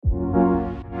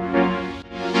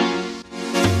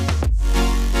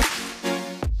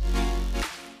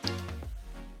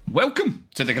Welcome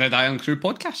to the Irn-Cru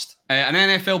podcast, an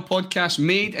NFL podcast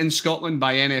made in Scotland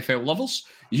by NFL lovers.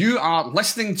 You are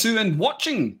listening to and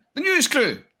watching the News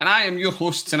Crew, and I am your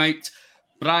host tonight,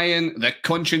 Brian, the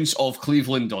conscience of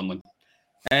Cleveland Donlan.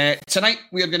 Tonight,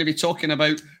 we are going to be talking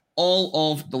about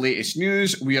all of the latest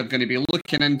news. We are going to be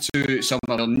looking into some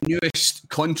of our newest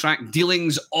contract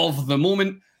dealings of the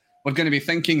moment. We're going to be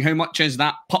thinking how much is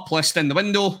that pup list in the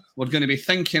window. We're going to be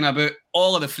thinking about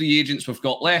all of the free agents we've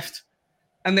got left.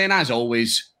 And then, as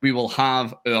always, we will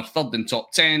have our third and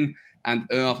top 10 and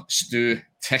our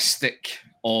statistic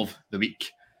of the week.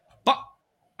 But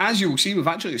as you will see, we've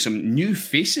actually got some new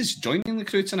faces joining the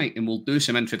crew tonight, and we'll do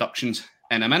some introductions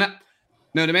in a minute.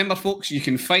 Now, remember, folks, you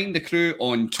can find the crew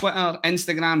on Twitter,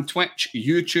 Instagram, Twitch,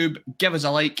 YouTube. Give us a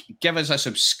like, give us a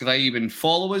subscribe, and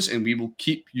follow us, and we will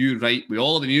keep you right with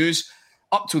all of the news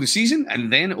up to the season, and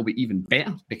then it'll be even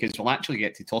better because we'll actually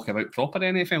get to talk about proper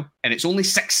NFL. And it's only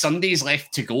 6 Sundays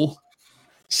left to go.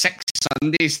 6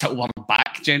 Sundays till we're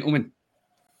back, gentlemen.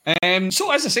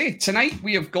 So, as I say, tonight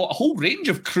we have got a whole range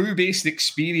of crew-based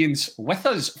experience with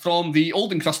us, from the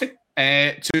old and crusty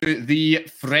to the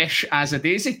fresh as a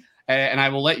daisy. And I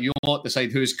will let you all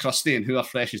decide who's crusty and who are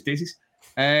fresh as daisies.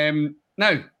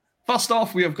 Now, first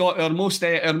off, we have got our most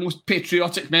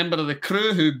patriotic member of the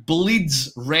crew who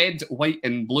bleeds red, white,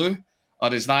 and blue,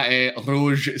 or is that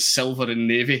rouge, silver, and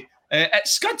navy?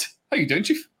 It's Scud. How you doing,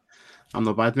 Chief? I'm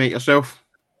not bad, mate. Yourself?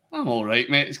 I'm all right,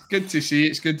 mate. It's good to see you.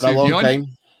 It's good to be on. A long time.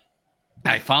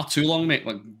 Aye, far too long, mate.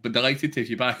 We're delighted to have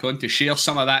you back on to share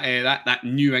some of that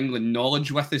New England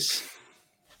knowledge with us.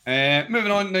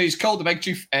 Moving on, now he's called the Big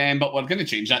Chief, but we're going to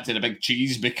change that to the Big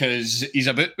Cheese because he's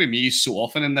about with me so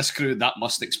often in this crew. That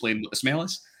must explain what the smell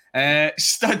is.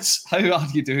 Studs, how are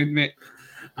you doing, mate?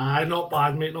 Not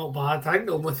bad, mate, not bad. I think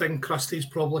the only thing Krusty's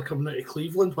probably coming out of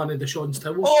Cleveland, one of Deshaun's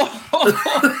towels.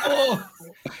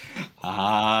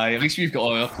 At least we've got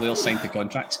all our players signed the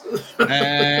contracts.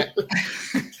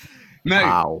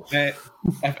 Now,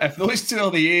 if those two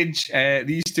are the age,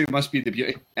 these two must be the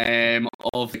beauty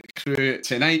of the crew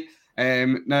tonight.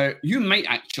 Now, you might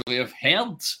actually have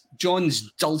heard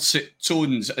John's dulcet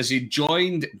tones as he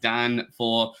joined Dan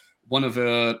for one of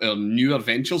our newer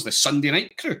ventures, the Sunday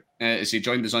Night Crew, as he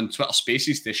joined us on Twitter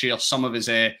Spaces to share some of his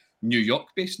New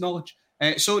York-based knowledge.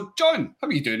 So, John, how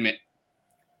are you doing, mate?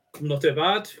 Not too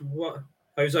bad.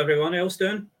 How's everyone else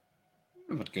doing?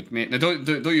 We're good, mate. Now, don't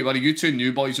you worry. You two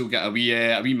new boys will get a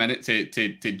wee minute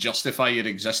to justify your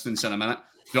existence in a minute.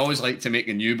 We always like to make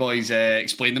the new boys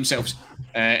explain themselves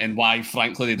and why,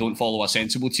 frankly, they don't follow a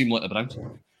sensible team like the Browns.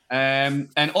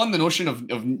 And on the notion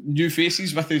of new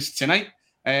faces with us tonight,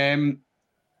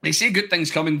 they say good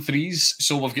things come in threes,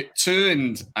 so we've got 2,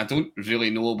 and I don't really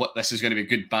know what this is going to be,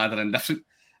 good, bad, or indifferent.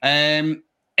 It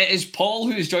is Paul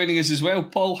who is joining us as well.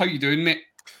 Paul, how you doing, mate?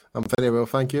 I'm very well,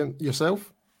 thank you.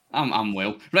 Yourself? I'm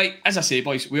well. Right, as I say,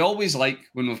 boys, we always like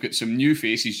when we've got some new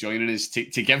faces joining us to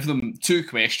give them 2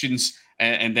 questions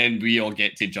and then we all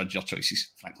get to judge your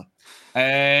choices, frankly.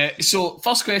 So,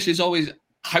 first question is always,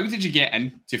 how did you get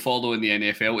into following the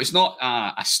NFL? It's not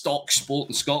a stock sport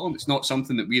in Scotland. It's not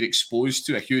something that we're exposed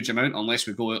to a huge amount unless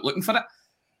we go out looking for it.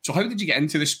 So, how did you get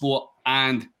into the sport,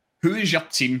 and who is your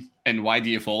team and why do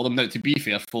you follow them? Now, to be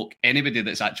fair, folk, anybody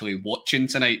that's actually watching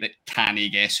tonight that can't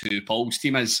guess who Paul's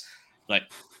team is, like,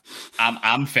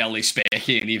 I'm fairly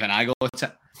specky, and even I got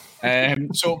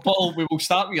it. So, Paul, we will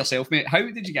start with yourself, mate. How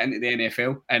did you get into the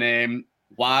NFL, and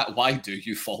why do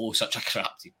you follow such a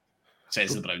crap team?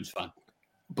 Says the Browns fan.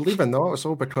 Believe it or not, it's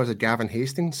all because of Gavin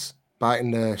Hastings back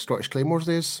in the Scottish Claymores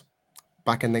days.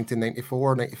 Back in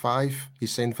 1994, 95, he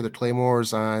signed for the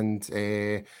Claymores, and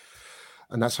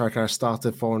that's how I kind of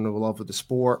started falling in love with the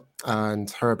sport and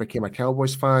how I became a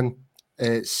Cowboys fan.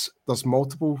 There's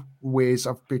multiple ways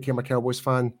I've became a Cowboys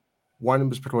fan. One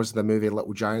was because of the movie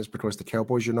Little Giants, because the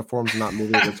Cowboys uniforms in that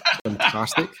movie was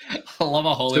fantastic. I love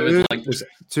a Hollywood link.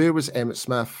 2 was Emmitt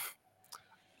Smith,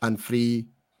 and 3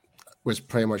 was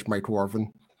pretty much Michael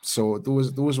Irvin. So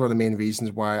those were the main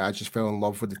reasons why I just fell in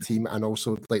love with the team, and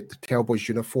also like the Cowboys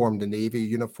uniform, the Navy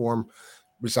uniform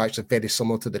was actually very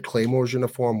similar to the Claymores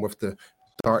uniform with the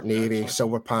dark navy,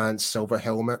 silver pants, silver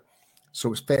helmet. So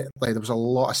it was like there was a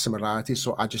lot of similarities,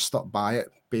 so I just stuck by it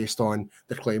based on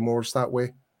the Claymores that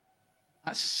way.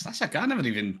 That's I never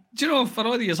even, do you know, for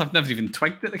all the years I've never even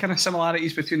twigged at the kind of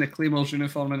similarities between the Claymores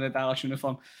uniform and the Dallas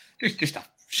uniform. Just a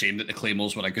shame that the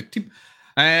Claymores were a good team.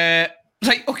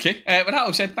 Right, okay. With that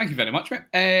all said, thank you very much,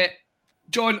 mate.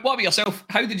 John, what about yourself?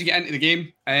 How did you get into the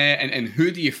game, and who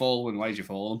do you follow, and why do you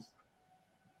follow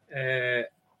them?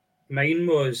 Mine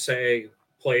was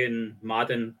playing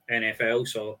Madden NFL,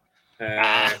 so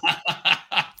the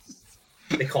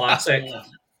classic.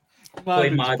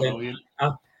 playing Madden's Madden. brilliant.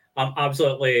 I'm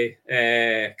absolutely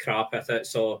crap at it,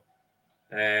 so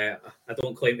I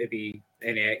don't claim to be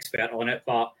any expert on it.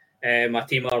 But my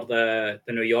team are the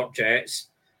New York Jets,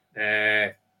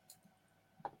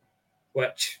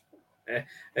 which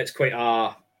it's quite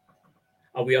a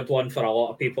weird one for a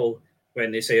lot of people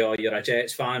when they say, "Oh, you're a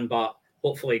Jets fan," but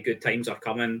hopefully, good times are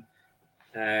coming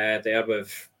there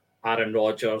with Aaron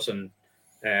Rodgers and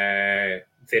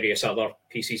various other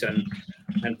pieces in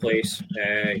place.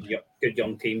 Good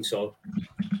young team. So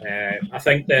I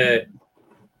think the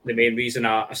main reason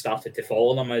I started to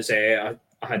follow them is I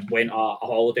had went a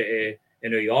holiday to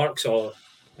New York, so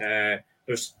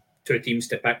there's two teams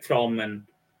to pick from, and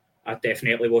I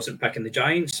definitely wasn't picking the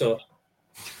Giants, so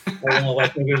I only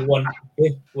left me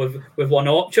with one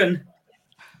option.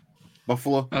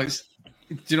 Buffalo.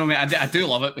 Do you know what I mean? I do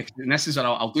love it because and this is what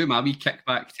I'll do my wee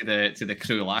kickback to the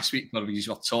crew last week where we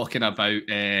were talking about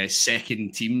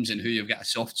second teams and who you've got a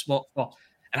soft spot for.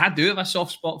 And I do have a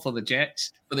soft spot for the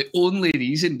Jets for the only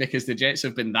reason because the Jets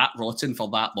have been that rotten for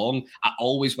that long. I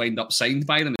always wind up signed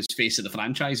by them as face of the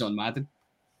franchise on Madden.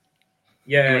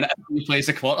 Yeah. Whenever he plays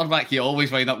the quarterback, you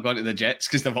always wind up going to the Jets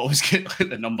because they've always got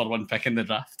the number one pick in the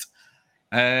draft.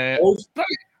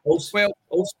 Also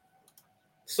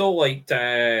liked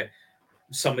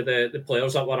some of the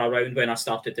players that were around when I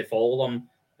started to follow them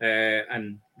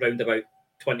and round about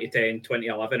 2010,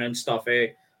 2011 and stuff.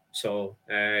 So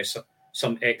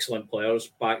some excellent players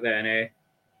back then.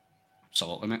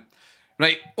 Absolutely, mate.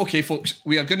 Right, okay, folks,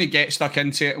 we are going to get stuck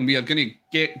into it and we are going to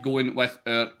get going with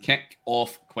our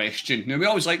kick-off question. Now, we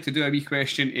always like to do a wee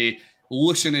question to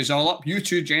loosen us all up. You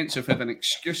two gents have had an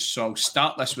excuse, so I'll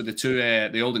start this with the two,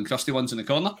 the old and crusty ones in the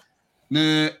corner.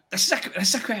 Now, this is a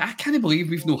question. I can't believe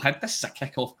we've not had this as a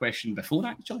kick-off question before,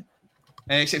 actually.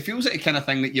 It feels like the kind of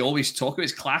thing that you always talk about.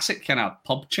 It's classic kind of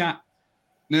pub chat.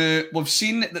 Now, we've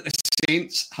seen that the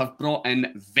Saints have brought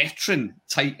in veteran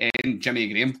tight end Jimmy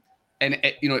Graham. And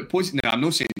it poses. Now, I'm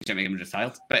not saying Jimmy Graham's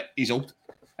retired, but he's old.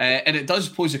 And it does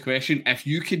pose a question: if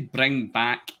you could bring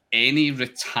back any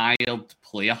retired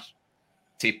player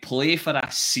to play for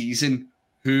a season,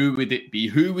 who would it be?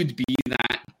 Who would be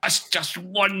that? That's just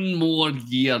one more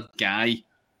year guy.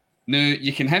 Now,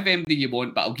 you can have anybody you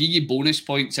want, but I'll give you bonus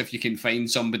points if you can find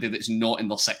somebody that's not in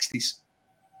their 60s.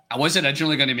 I was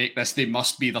originally going to make this, they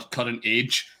must be their current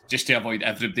age, just to avoid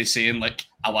everybody saying, like,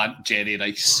 I want Jerry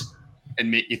Rice, and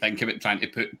make you think about trying to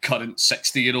put current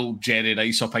 60-year-old Jerry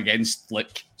Rice up against,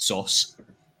 like, Sauce.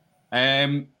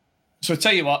 So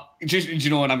tell you what, just, you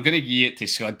know, and I'm going to give it to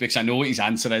Scud because I know what his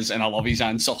answer is, and I love his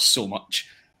answer so much.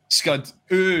 Scud,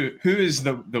 who is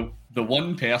the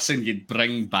one person you'd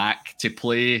bring back to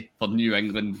play for New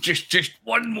England just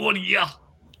one more year?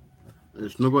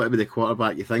 It's not going to be the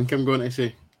quarterback you think I'm going to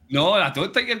say. No, I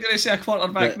don't think you're going to say a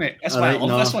quarterback, mate. That's why I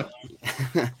love this one.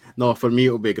 No, for me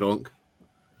it'll be Gronk.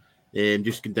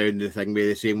 Just going down to the thing with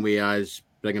the same way as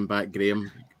bringing back Graham.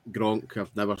 Gronk,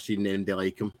 I've never seen anybody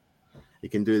like him. He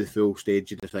can do the full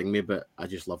stage of the thing, mate, but I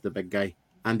just love the big guy.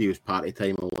 And he was party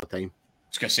time all the time. I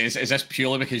was going to say, is this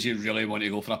purely because you really want to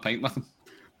go for a pint with him?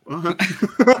 Like,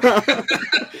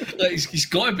 he's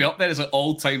got to be up there as an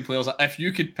all-time player. Like, if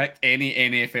you could pick any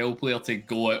NFL player to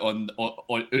go out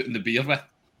out in the beer with,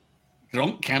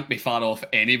 Gronk can't be far off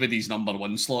anybody's number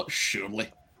one slot, surely.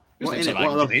 What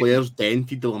other players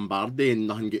dented the Lombardi and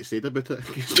nothing gets said about it?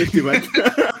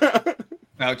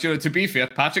 Now, to be fair,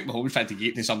 Patrick Mahomes tried to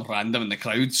get to some random in the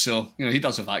crowd, so he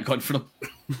does have that good for him.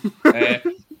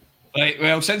 Right,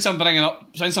 well, since I'm bringing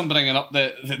up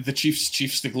the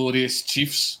Chiefs, the glorious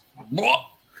Chiefs. What?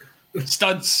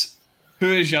 Studs, who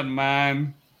is your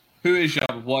man? Who is your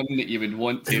one that you would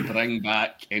want to bring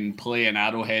back and play in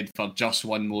Arrowhead for just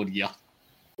one more year?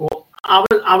 Well,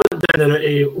 I would dinner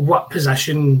to what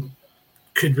position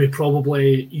could we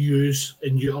probably use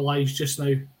and utilise just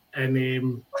now? And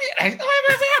wait a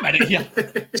minute here.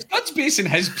 Scud's basing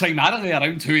his primarily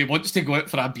around who he wants to go out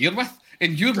for a beer with,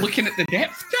 and you're looking at the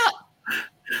depth chart.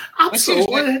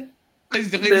 Absolutely.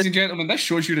 Ladies and gentlemen, this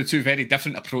shows you the two very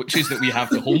different approaches that we have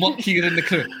to homework here in the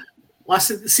crew.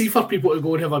 Listen, see, for people to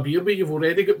go and have a beer with, you've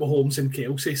already got Mahomes and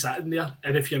Kelsey sitting there,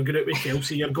 and if you're going out with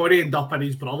Kelsey, you're going to end up in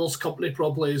his brother's company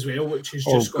probably as well, which is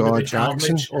just going to be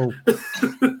Jackson. carnage.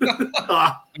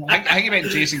 I think you meant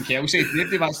Jason Kelsey.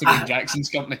 Nobody wants to be in Jackson's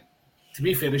company. To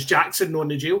be fair, is Jackson not in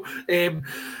the jail? I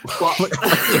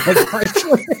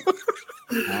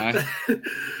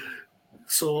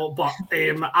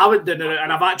would do it,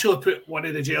 and I've actually put one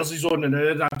of the jerseys on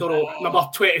now. I don't know, number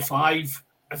 25.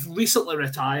 I've recently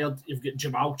retired. You've got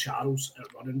Jamal Charles at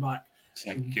running back. It's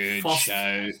a good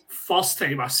shout. First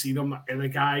time I seen him, and the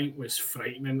guy was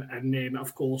frightening. And then,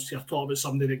 of course, you're talking about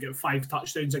somebody that got 5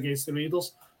 touchdowns against the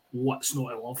Raiders. What's not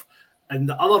to love? And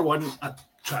the other one, I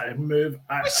try to move.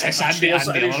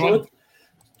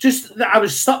 Just that I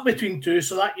was stuck between two,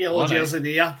 so that yellow jersey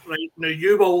there, right now,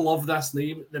 you will love this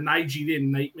name, the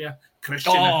Nigerian Nightmare,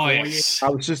 Christian Okoye. Yes. I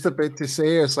was just about to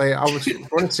say, it's like I was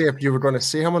going to say if you were going to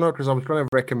say him or not, because I was going to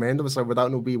recommend him. It's like, would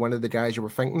that not be one of the guys you were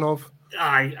thinking of?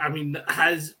 Aye, I mean,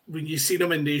 when you see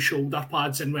him in those shoulder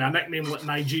pads and with a nickname like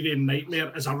Nigerian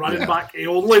Nightmare as a running back, he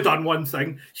only done one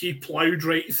thing: he ploughed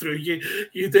right through you.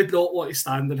 You did not want to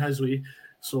stand in his way.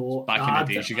 So back in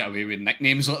the days, you get away with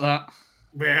nicknames like that.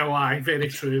 Well, aye, very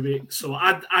true, mate. So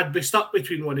I'd be stuck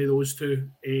between one of those two,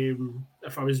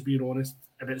 if I was being honest.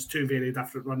 And it's two very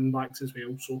different running backs as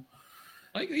well. So,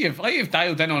 like you've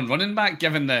dialed in on running back,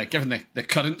 given the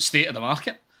current state of the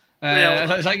market.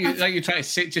 It's like you try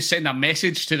to just send a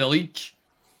message to the league.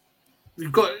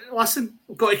 We've got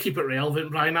to keep it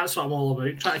relevant, Brian. That's what I'm all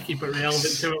about. Try to keep it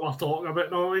relevant to what we're talking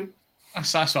about. Know what I mean?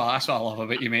 That's what I love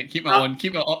about you, mate. Keep it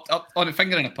up on a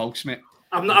finger and a pulse, mate.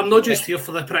 I'm not just here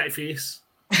for the pretty face.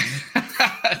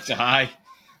 Aye.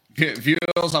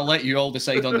 Viewers, I'll let you all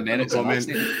decide on the merits of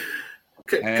that.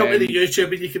 Come to the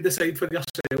YouTube and you can decide for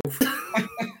yourself.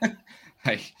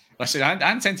 Hey, listen,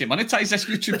 I intend to monetize this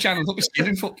YouTube channel. Don't be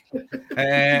scaring folk.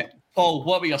 Paul,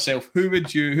 what about yourself? Who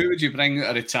would you bring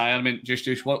out of retirement?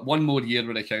 Just one more year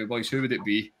with the Cowboys. Who would it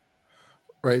be?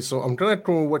 Right, so I'm going to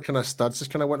go what kind of studs is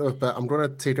kind of went with, but I'm going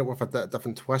to take it with a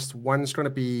different twist. One's going to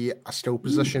be a skill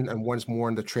position and one's more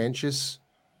in the trenches.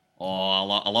 Oh,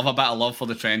 I love a bit of love for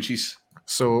the trenches.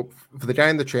 So for the guy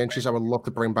in the trenches, I would love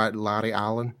to bring back Larry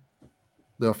Allen,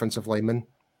 the offensive lineman.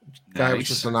 Guy was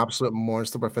just an absolute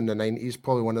monster within the 90s,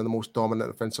 probably one of the most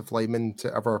dominant offensive linemen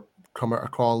to ever come out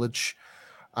of college.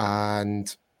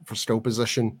 And for skill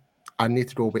position, I need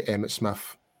to go with Emmitt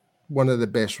Smith, one of the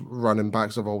best running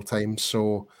backs of all time.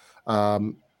 So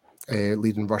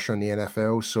leading rusher in the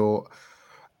NFL. So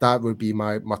that would be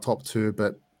my top two,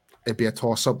 but it'd be a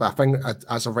toss-up. But I think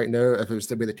as of right now, if it was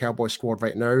to be the Cowboys squad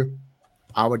right now,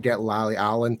 I would get Larry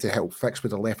Allen to help fix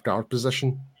with the left guard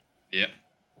position. Yeah.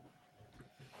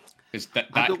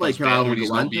 I don't like how Allen got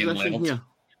one position here.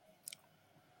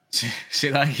 Say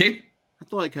that again? I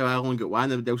don't like how Allen got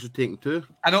one, everybody else was taking two.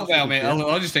 I know, well, mate.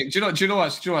 I'll just think. Do you know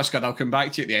what, Scott? I'll come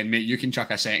back to you at the end, mate. You can chuck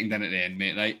a second in at the end,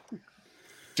 mate. Right,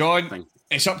 John.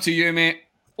 It's up to you, mate.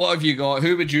 What have you got?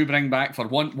 Who would you bring back for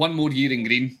one more year in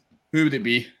green? Who would it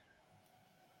be?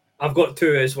 I've got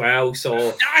two as well. So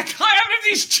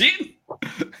everybody's cheating.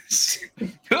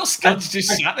 Poor Scud's just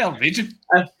sat there raging.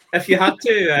 If you had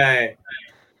to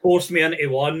force me into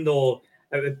one, though,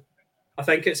 I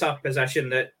think it's a position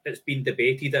that it's been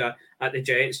debated at the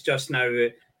Jets just now.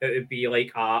 It would be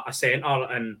like a centre,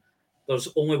 and there's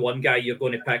only one guy you're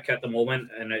going to pick at the moment,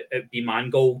 and it'd be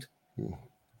Mangold. Yeah,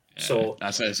 so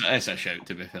that's a shout,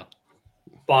 to be fair.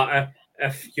 But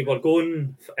if you were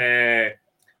going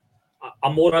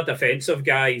I'm more a defensive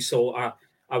guy, so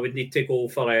I would need to go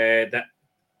for the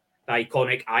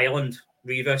iconic Ireland,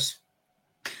 Revis.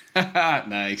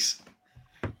 Nice.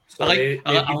 So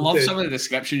I love some of the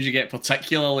descriptions you get,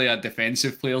 particularly at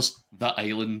defensive players. The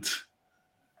island.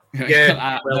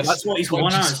 Yeah, well, that's what he's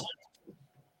going as.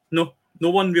 No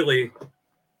one really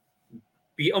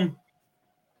beat him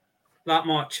that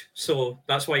much, so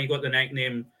that's why you got the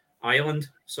nickname Island.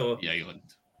 So yeah, Island.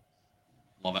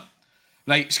 Love it.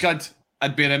 Right, Scud,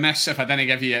 I'd be remiss if I didn't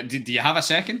give you. Do you have a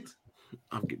second?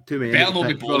 I've got too many. Better not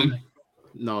be boring.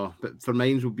 No, but for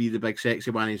mine will be the big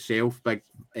sexy one himself. Big,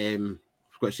 I've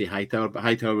got to say Hightower, but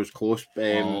Hightower was close.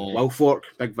 Wilfork,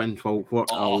 Big Vince Wilfork.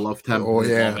 I loved him. Oh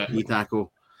yeah, he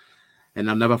tackle. And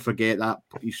I'll never forget that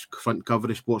his front cover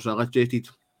of Sports Illustrated.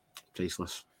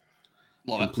 Priceless.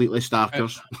 Completely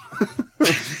starters.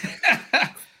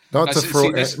 Not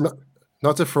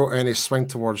to throw any swing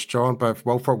towards John, but if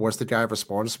Wilford was the guy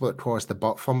responsible, it caused the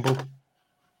butt fumble.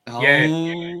 Yeah,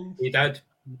 he did.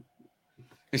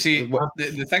 You see,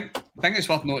 the thing that's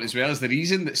worth noting as well is the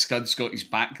reason that Scud's got his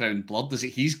background blurred is that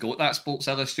he's got that Sports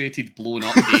Illustrated blown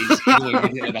up days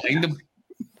immediately behind him.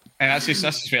 And that's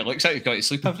just where it looks like he's got to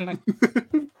sleep every night.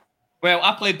 Well,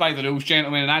 I played by the rules,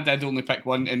 gentlemen, and I did only pick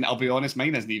one, and I'll be honest,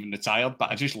 mine isn't even retired,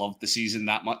 but I just loved the season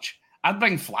that much. I'd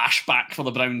bring Flash back for the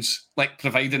Browns, like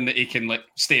providing that he can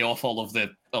stay off all of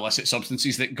the illicit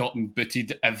substances that got him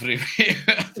booted everywhere in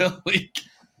the league.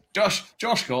 Josh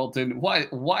Gordon,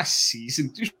 what a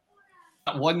season! Just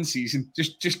that one season,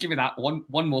 just give me that one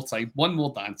more time, one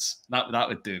more dance. That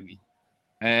would do me.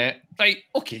 Right,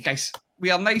 okay, guys. we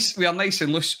are nice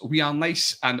and loose. We are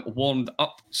nice and warmed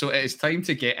up. So it is time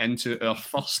to get into our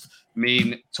first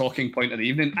main talking point of the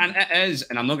evening, and it is.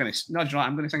 And I'm not going to. No, you know what?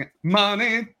 I'm going to sing it.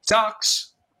 Money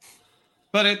talks,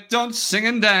 but it don't sing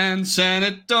and dance, and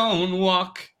it don't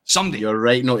walk. Someday. You're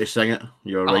right not to sing it.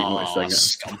 You're right not to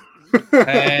sing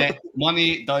it.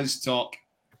 Money does talk.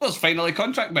 There's finally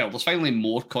there's finally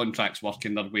more contracts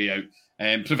working their way out,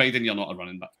 providing you're not a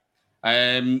running back.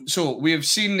 So we have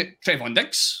seen Trevon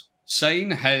Diggs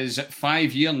sign his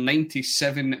 5-year,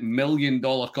 $97 million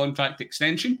contract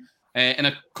extension. And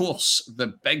of course,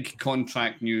 the big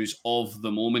contract news of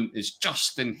the moment is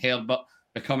Justin Herbert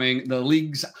becoming the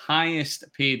league's highest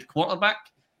paid quarterback.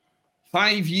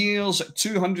 5 years,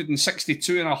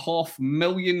 $262.5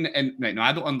 million. And right now,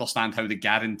 I don't understand how the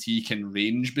guarantee can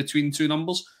range between two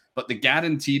numbers, but the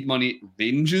guaranteed money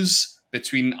ranges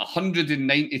between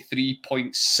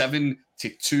 193.7 to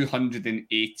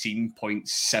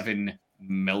 218.7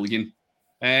 million.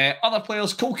 Other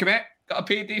players, Cole Kmet got a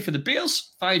payday for the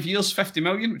Bears, 5 years, $50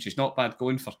 million, which is not bad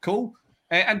going for Cole.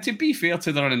 And to be fair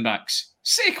to the running backs,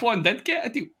 Saquon did get a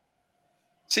deal.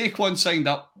 Saquon signed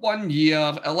up 1 year,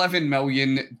 $11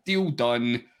 million, deal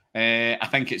done. I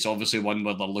think it's obviously one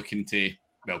where they're looking to,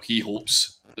 well, he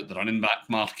hopes that the running back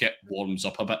market warms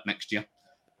up a bit next year.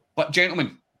 But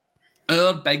gentlemen,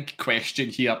 our big question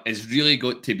here is really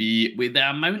got to be, with the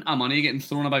amount of money getting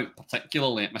thrown about,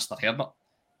 particularly at Mr. Herbert,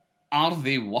 are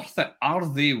they worth it? Are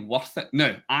they worth it?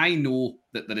 Now, I know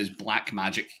that there is black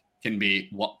magic can be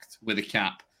worked with a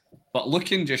cap, but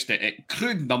looking just at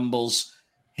crude numbers,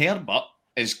 Herbert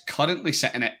is currently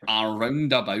sitting at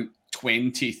around about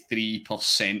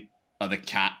 23% of the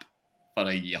cap for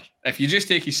a year. If you just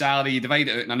take his salary, you divide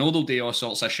it out, and I know they'll do all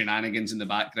sorts of shenanigans in the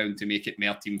background to make it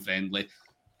more team friendly,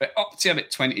 but up to about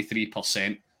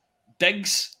 23%.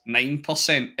 Diggs,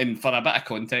 9%. And for a bit of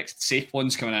context,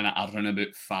 Saquon's coming in at around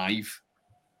about 5%.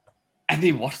 Are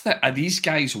they worth it? Are these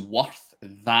guys worth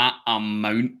that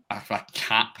amount of a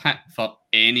cap hit for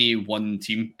any one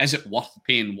team? Is it worth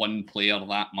paying one player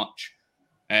that much?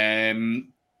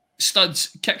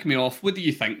 Studs, kick me off. What do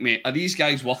you think, mate? Are these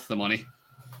guys worth the money?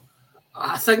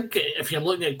 I think if you're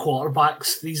looking at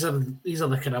quarterbacks, these are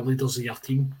the kind of leaders of your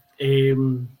team.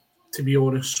 To be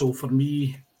honest, so for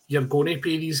me, you're going to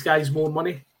pay these guys more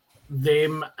money,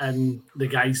 them and the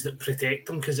guys that protect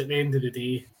them, because at the end of the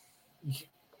day,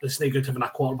 it's no good having a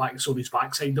quarterback that's on his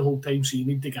backside the whole time, so you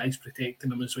need the guys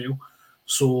protecting him as well.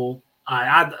 So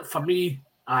I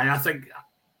think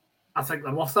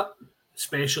they're worth it,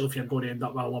 especially if you're going to end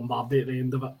up with a Lombardi at the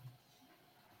end of it.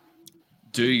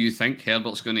 Do you think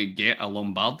Herbert's going to get a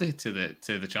Lombardi to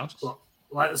the Chargers?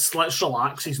 Let's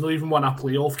relax. He's not even won a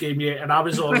playoff game yet, and I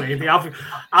was already.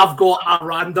 I've got a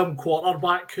random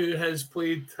quarterback who has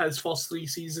played his first 3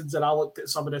 seasons, and I looked at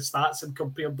some of the stats and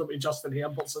compared them to Justin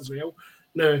Herbert's as well.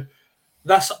 Now,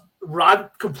 this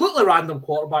completely random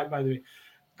quarterback, by the way.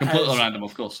 Completely random,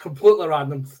 of course. Completely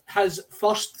random. His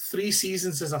first 3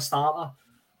 seasons as a starter,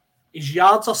 his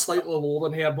yards are slightly lower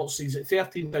than Herbert's. He's at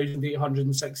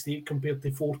 13,868 compared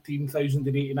to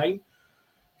 14,089.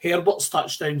 Herbert's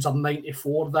touchdowns are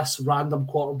 94. This random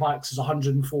quarterback's is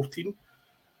 114.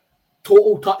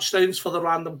 Total touchdowns for the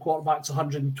random quarterback's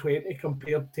 120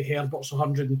 compared to Herbert's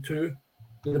 102.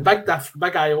 The big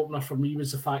eye-opener for me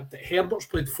was the fact that Herbert's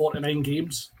played 49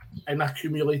 games in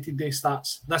accumulated day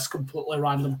stats. This completely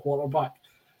random quarterback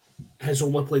has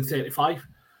only played 35.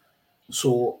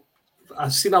 So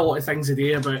I've seen a lot of things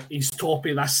today about he's top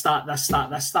of this stat.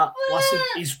 Listen,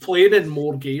 he's playing in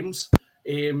more games.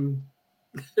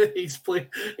 He's played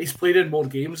in more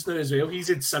games now as well. He's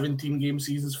had 17 game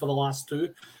seasons for the last 2,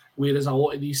 whereas a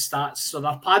lot of these stats, so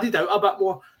they're padded out a bit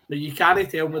more. Now, you can't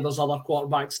tell me there's other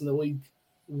quarterbacks in the league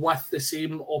with the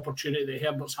same opportunity that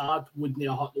Herbert's had wouldn't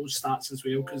have hit those stats as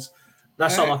well, because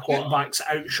this other quarterback's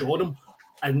outshone him.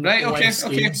 And right, okay,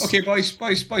 boys.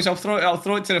 I'll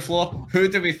throw it to the floor. Who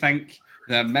do we think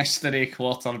the mystery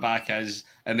quarterback is?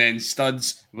 And then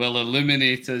Studs will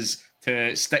illuminate us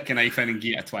to stick a knife in and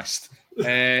get a twist.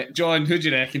 John, who do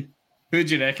you reckon? Who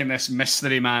do you reckon this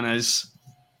mystery man is?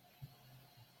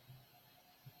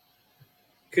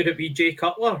 Could it be Jay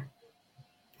Cutler?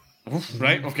 Oh,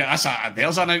 right, okay,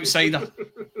 there's an outsider.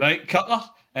 Right, Cutler.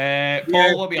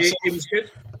 Paul, what be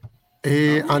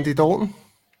your Andy Dalton.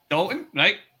 Dalton,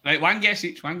 right. One guess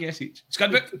each.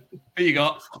 Scudbook, who you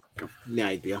got? No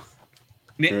idea.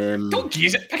 Don't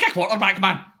tease it. Pick a quarterback,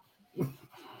 man.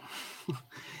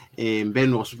 Ben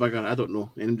Roethlisberger, I don't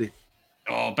know. Anybody?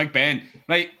 Oh, Big Ben.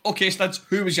 Right, okay, Studs,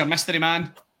 who was your mystery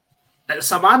man?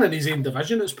 It's a man in his own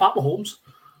division. It's Pat Mahomes.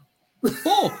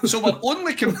 Oh, so we're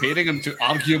only comparing him to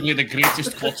arguably the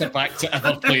greatest quarterback to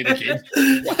ever play the game.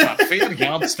 What a fair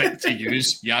yardstick to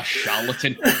use, you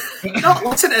charlatan. No,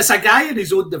 listen, it's a guy in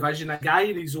his own division, a guy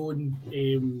in his own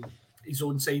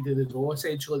side of the door,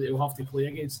 essentially, that he'll have to play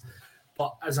against.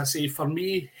 But as I say, for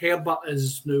me, Herbert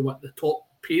is now what the top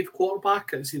paid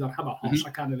quarterback. It's either him or Hurst, I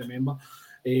can't remember.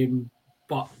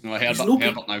 But no,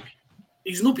 Herbert now.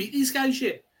 He's not beat these guys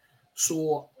yet.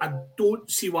 So I don't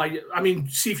see why. I mean,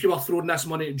 see if you were throwing this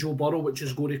money at Joe Burrow, which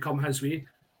is going to come his way.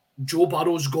 Joe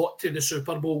Burrow's got to the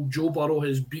Super Bowl. Joe Burrow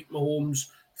has beat Mahomes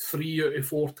 3 out of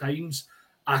 4 times.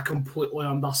 I completely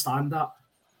understand that.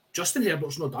 Justin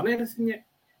Herbert's not done anything yet.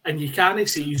 And you can't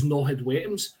say he's not had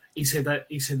weapons. He's had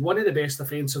one of the best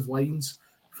offensive lines,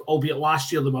 albeit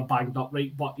last year they were banged up,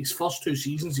 right? But his first 2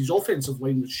 seasons, his offensive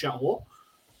line was shit hot.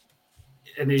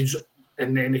 And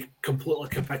then he completely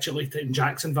capitulated in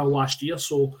Jacksonville last year.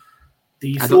 So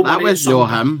that was no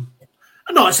him.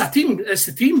 No, it's a team. It's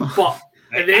the team. But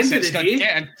at the end of the day,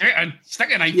 stick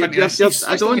a knife in you're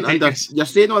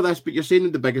saying all this, but you're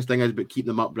saying the biggest thing is about keeping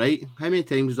them upright. How many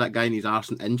times was that guy in his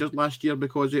arse injured last year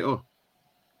because of it?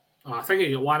 I think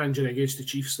he got one injury against the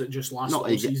Chiefs that just lasted all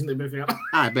season, to be fair.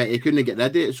 I bet he couldn't get rid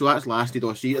of it, so that's lasted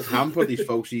all season. It's hampered his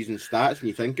full season stats when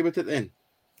you think about it then.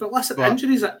 But listen,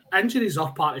 injuries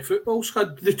are part of football,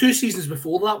 Scud. The 2 seasons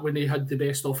before that, when they had the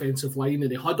best offensive line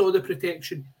and they had all the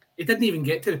protection, he didn't even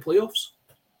get to the playoffs.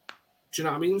 Do you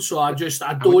know what I mean? So I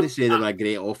wouldn't say they're a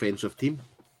great offensive team.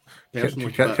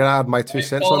 Can I add my 2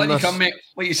 cents on this? Mate.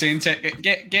 What are you saying?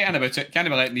 Get in about it. Can't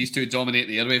be letting these two dominate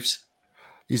the airwaves.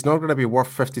 He's not going to be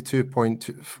worth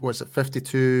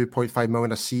 52.5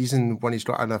 million a season when he's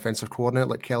got an offensive coordinator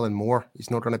like Kellen Moore.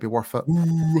 He's not going to be worth it.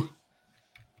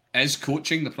 Is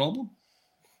coaching the problem?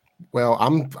 Well,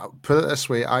 put it this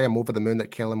way: I am over the moon that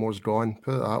Kellen Moore's gone.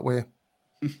 Put it that way.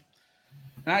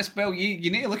 That's well. You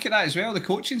need to look at that as well. The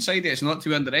coaching side, it's not to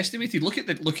be underestimated. Look at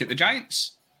the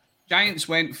Giants. Giants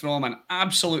went from an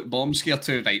absolute bomb scare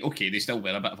to right. Okay, they still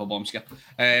were a bit of a bomb scare,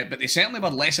 but they certainly were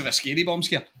less of a scary bomb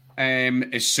scare.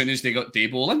 As soon as they got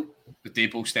Daboll in, the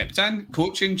Daboll stepped in,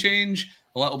 coaching change,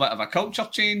 a little bit of a culture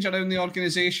change around the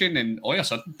organisation, and all of a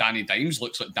sudden, Danny Dimes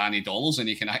looks like Danny Dollars and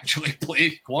he can actually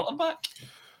play quarterback.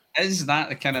 Is that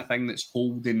the kind of thing that's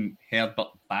holding Herbert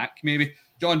back, maybe?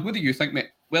 John, what do you think, mate?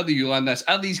 Where do you land this?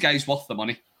 Are these guys worth the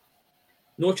money?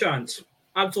 No chance.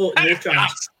 Absolutely no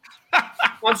chance.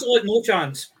 Absolutely no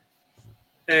chance.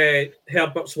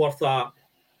 Herbert's worth that.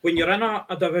 When you're in a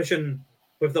division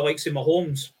with the likes of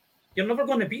Mahomes, you're never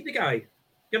going to beat the guy.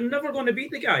 You're never going to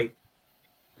beat the guy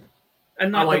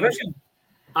in that division.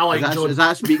 Is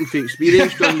that speaking from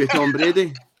experience, John, with Tom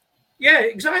Brady? Yeah,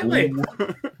 exactly.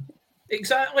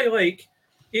 Exactly. Like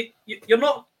you're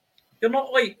not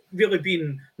like really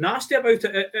being nasty about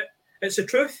it. It's the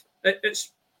truth.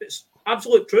 It's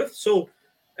absolute truth. So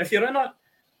if you're in it,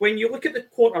 when you look at the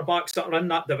quarterbacks that are in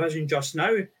that division just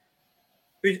now,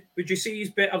 would you say he's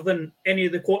better than any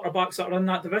of the quarterbacks that are in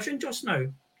that division just now?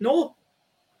 No.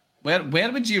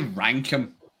 Where would you rank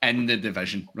him in the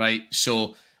division, right?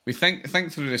 So we think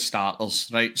through the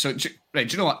starters, right? So, do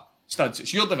you know what? Studs,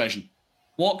 it's your division.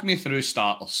 Walk me through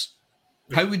starters.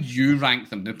 How would you rank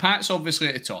them? The Pats obviously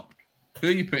at the top. Who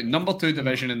are you putting number 2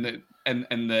 division in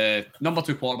the number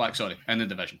 2 quarterback, in the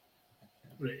division?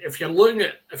 Right. If you're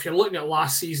looking at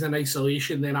last season in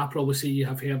isolation, then I'd probably say you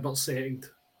have Herbert second.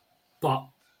 But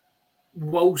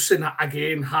Wilson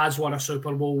again has won a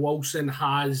Super Bowl. Wilson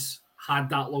has had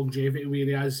that longevity where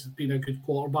he has been a good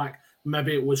quarterback.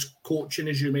 Maybe it was coaching,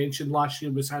 as you mentioned, last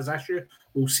year was his issue.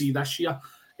 We'll see this year.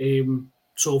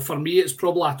 So for me, it's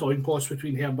probably a coin toss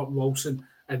between Herbert and Wilson,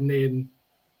 and then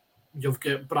you've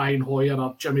got Brian Hoyer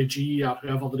or Jimmy G or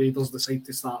whoever the Raiders decide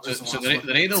to start. So the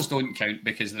Raiders don't count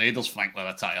because the Raiders, frankly, are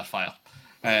a tire fire.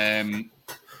 They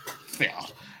are.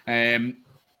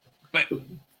 But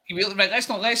right,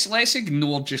 let's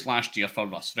ignore just last year for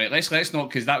Russ. Right, let's not,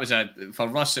 because that was for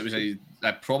Russ it was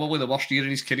probably the worst year in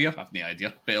his career. I've no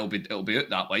idea, but it'll be out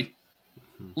that way.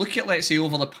 Look at, let's say,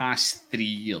 over the past 3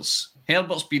 years.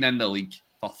 Herbert's been in the league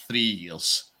for 3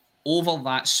 years. Over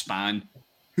that span,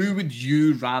 who would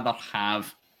you rather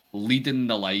have leading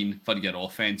the line for your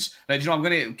offense? Right, I'm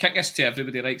going to kick this to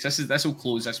everybody, right? This will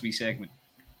close this wee segment.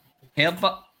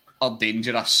 Herbert or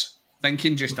Dangerous?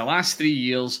 Thinking just the last 3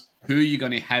 years, who are you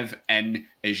going to have in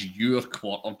as your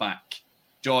quarterback?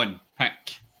 John,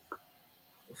 pick.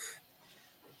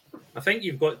 I think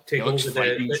you've got to go with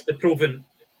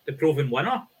the proven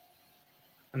winner,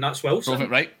 and that's Wilson. Prove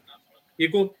it, right? You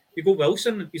go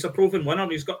Wilson. He's a proven winner.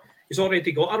 He's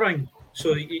already got a ring,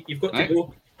 so you've got to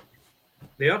go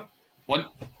there.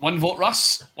 One vote,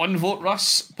 Russ.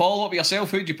 Paul, what about yourself?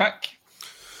 Who'd you pick?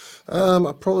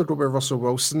 I'd probably go with Russell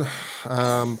Wilson.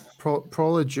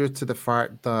 Probably due to the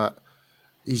fact that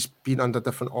he's been under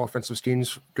different offensive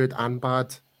schemes, good and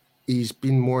bad. He's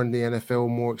been more in the NFL,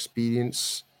 more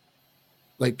experience.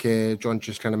 Like John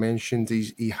just kind of mentioned,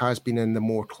 he has been in the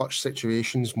more clutch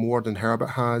situations more than Herbert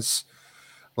has.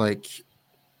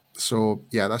 So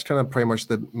yeah, that's kind of pretty much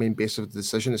the main base of the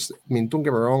decision. Don't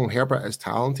get me wrong, Herbert is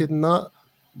talented in that,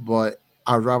 but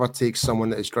I'd rather take someone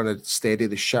that is going to steady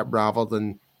the ship rather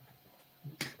than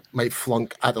might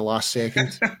flunk at the last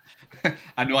second.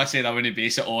 I know I said I wouldn't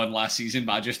base it on last season,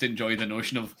 but I just enjoy the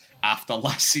notion of after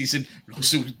last season,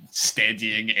 Russell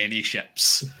steadying any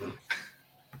ships.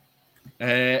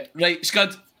 Right,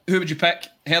 Scud, who would you pick?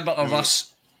 Herbert or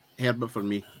Russ? Herbert for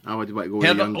me. I would want to go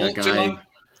with a younger guy,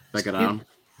 bigger arm.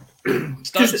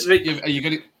 Studs, are you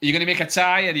going to make a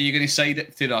tie, or are you going to side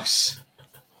it to Russ?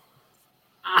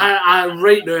 I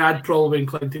right now I'd probably be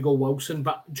inclined to go Wilson,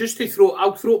 but just to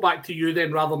I'll throw it back to you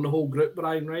then rather than the whole group,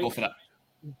 Brian. Right? Go for it.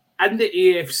 In the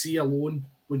AFC alone,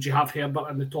 would you have Herbert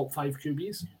in the top 5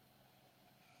 QBs?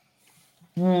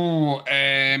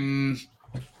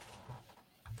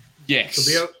 Yes.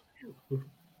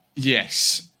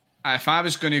 Yes. If I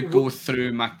was going to go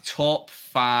through my top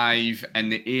 5 in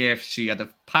the AFC, I'd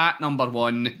have Pat number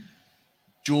 1,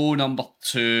 Joe number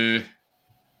 2,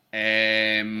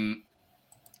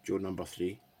 Joe number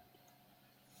 3.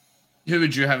 Who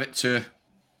would you have it to?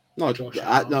 No, Josh.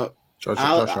 Josh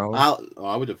Allen.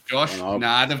 I would have Josh? No,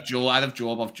 I'd have Joe. I'd have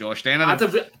Joe above Josh. Then I'd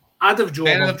have Joe.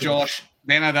 Then I'd have Josh.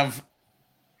 Then I'd have.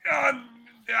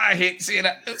 I hate saying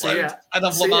it. I'd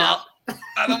have Lamar.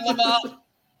 I'd have Lamar.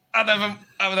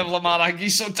 I would have Lamar.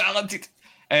 He's so talented.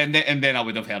 And then I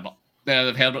would have Herbert. Then I'd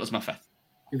have Herbert as my 5th.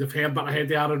 You'd have Herbert ahead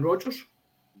of Aaron Rodgers?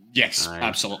 Yes,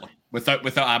 absolutely. Without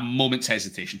a moment's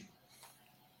hesitation.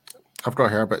 I've got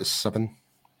Herbert as 7.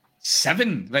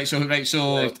 7, right?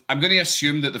 So I'm going to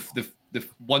assume that the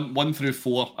 1 through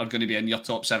 4 are going to be in your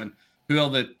top 7. Who are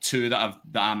the 2 that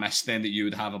I missed then that you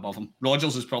would have above him?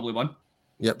 Rodgers is probably 1.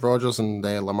 Yep, Rodgers and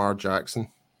Lamar Jackson.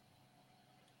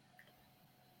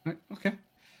 Right, okay.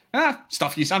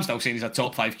 Stuff you. I'm still saying he's a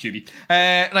top 5 QB.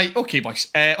 Right, okay,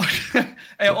 boys.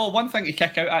 One thing to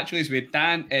kick out actually is with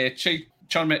Dan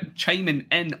chiming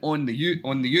in on the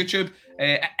YouTube.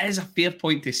 It is a fair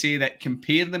point to say that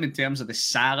compare them in terms of the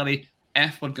salary.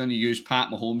 If we're going to use Pat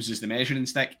Mahomes as the measuring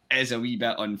stick, is a wee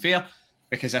bit unfair,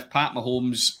 because if Pat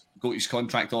Mahomes got his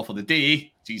contract offer the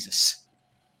day, Jesus.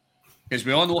 Because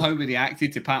we all know how we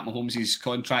reacted to Pat Mahomes'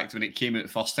 contract when it came out the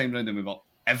first time round, and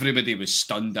everybody was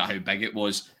stunned at how big it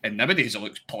was, and nowadays it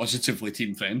looks positively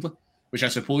team friendly, which I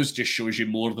suppose just shows you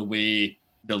more the way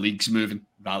the league's moving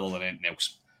rather than anything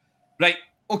else. Right,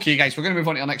 okay, guys, we're going to move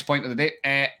on to our next point of the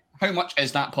day. How much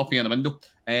is that puppy in the window?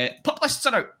 Pup lists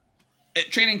are out.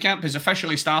 Training camp has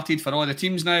officially started for all the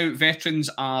teams now. Veterans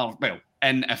are,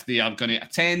 in if they are going to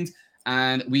attend.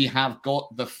 And we have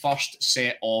got the first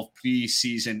set of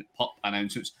pre-season pup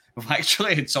announcements. We've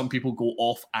actually had some people go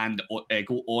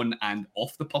on and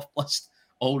off the pup list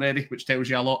already, which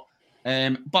tells you a lot.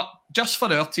 But just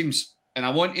for our teams, and I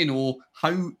want to know,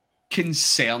 how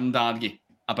concerned are you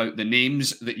about the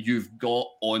names that you've got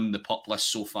on the pup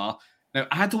list so far? Now,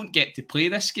 I don't get to play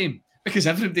this game because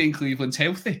everybody in Cleveland's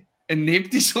healthy and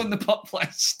nobody's on the pup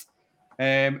list.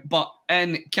 But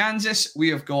in Kansas, we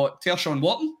have got Tershawn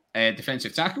Wharton,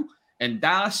 defensive tackle. In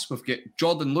Dallas, we've got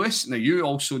Jordan Lewis. Now, you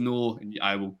also know, and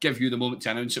I will give you the moment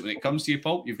to announce it when it comes to you,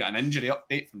 Paul, you've got an injury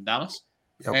update from Dallas.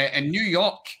 Yep. In New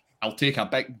York, I'll take a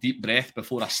big, deep breath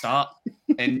before I start.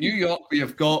 In New York, we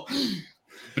have got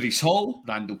Breece Hall,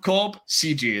 Randall Cobb,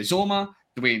 CJ Uzomah,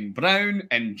 Dwayne Brown,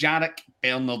 and Jarek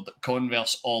Bernard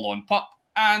Converse all on pup.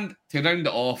 And to round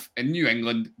it off, in New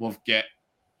England, we've got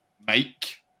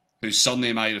Mike, whose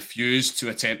surname I refuse to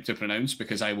attempt to pronounce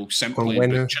because I will simply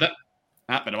butcher it.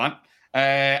 That bit of one.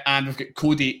 And we've got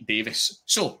Cody Davis.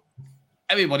 So,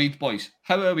 are we worried, boys?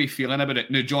 How are we feeling about it?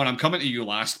 Now, John, I'm coming to you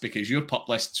last because your pup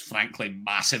list's frankly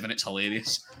massive and it's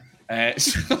hilarious.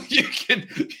 So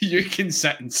you can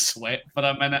sit and sweat for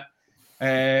a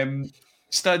minute.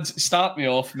 Studs, start me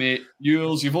off, mate.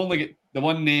 You've only got the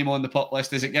one name on the pup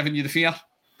list. Is it giving you the fear?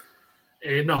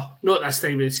 No, not this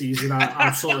time of the season.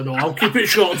 Absolutely not. I'll keep it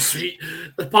short and sweet.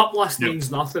 The pup list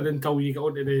means nothing until you get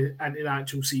into the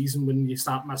actual season when you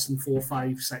start missing 4,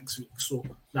 5, 6 weeks. So,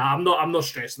 I'm not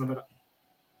stressing about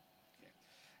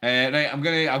it.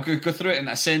 Right, I'll go through it in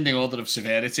ascending order of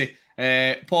severity.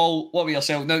 Paul, what were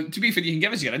yourself? Now, to be fair, you can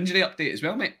give us your injury update as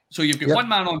well, mate. So you've got one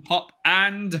man on pup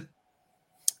and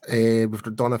We've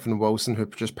got Donovan Wilson, who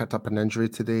just picked up an injury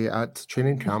today at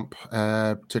training camp.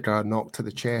 Took a knock to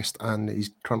the chest, and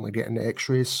he's currently getting the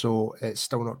X-rays. So it's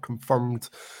still not confirmed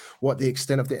what the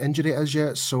extent of the injury is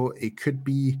yet. So it could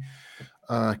be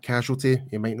a casualty.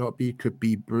 It might not be. Could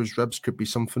be bruised ribs. Could be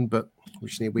something. But we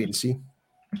just need to wait and see.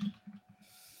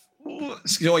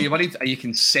 So are you worried? Are you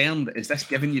concerned? Is this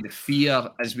giving you the fear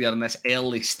as we are in this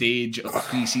early stage of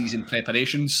pre-season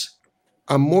preparations?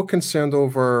 I'm more concerned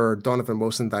over Donovan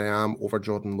Wilson than I am over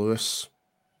Jordan Lewis.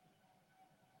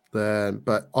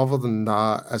 But other than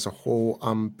that, as a whole,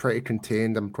 I'm pretty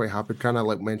contained. I'm quite happy. Kind of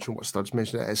like mentioned what Studs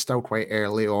mentioned. It's still quite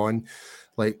early on.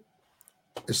 Like,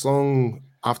 as long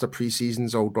after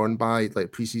pre-season's all gone by,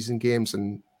 like preseason games,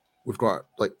 and we've got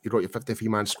like you've got your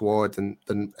 53-man squad, and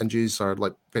the injuries are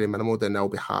like very minimal, then I'll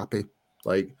be happy.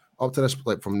 Like up to this,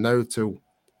 like from now till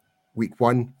week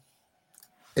 1,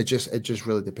 it just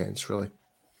really depends, really.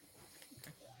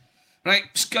 Right,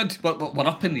 it's good. But we're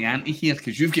up in the ante here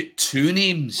because you've got 2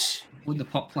 names on the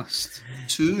pup list.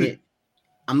 2. Yeah.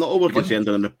 I'm not over concerned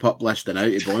on the pup list and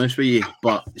out, to be honest with you.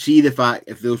 But see the fact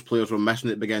if those players were missing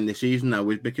at the beginning of the season, I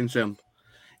would be concerned.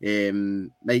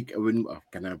 Mike, I wouldn't.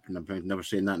 I'm never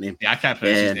saying that name. Yeah, I can't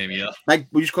pronounce his name either.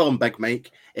 We just call him Big Mike.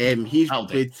 He's That'll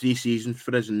played 3 seasons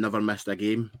for us and never missed a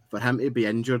game. For him to be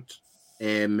injured,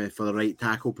 for the right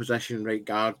tackle position, right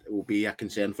guard, it will be a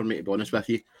concern for me, to be honest with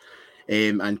you.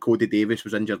 And Cody Davis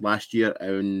was injured last year,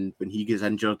 and when he gets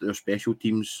injured, our special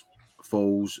teams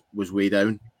falls was way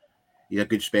down. He's a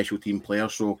good special team player,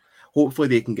 so hopefully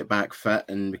they can get back fit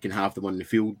and we can have them on the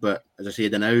field. But as I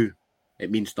said, now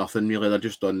it means nothing really. They're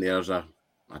just on there as I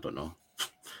don't know.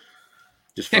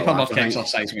 Just paperwork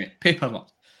exercise, mate. Paperwork.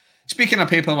 Speaking of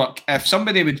paperwork, if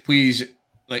somebody would please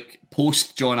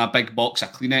post John a big box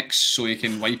of Kleenex so he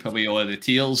can wipe away all of the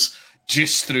tears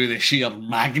just through the sheer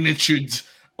magnitude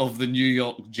of the New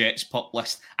York Jets pup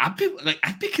list. I'd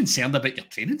be concerned about your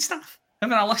training staff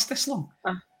having a list this long.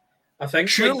 I think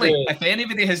surely, if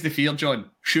anybody has the fear,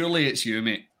 John, surely it's you,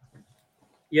 mate.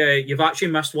 Yeah, you've actually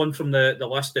missed one from the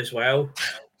list as well.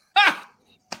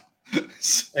 Who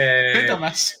did I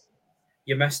miss?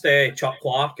 You missed Chuck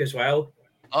Clark as well.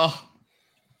 Oh,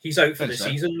 he's out for the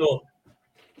season though.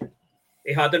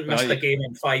 He hadn't missed a game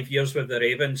in 5 years with the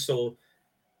Ravens, so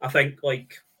I think it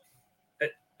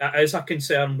is a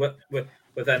concern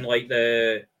within like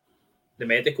the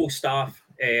medical staff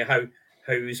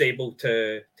how he's able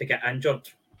to get injured,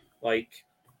 like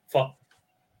for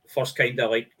first kind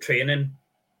of like training,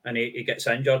 and he gets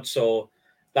injured. So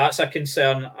that's a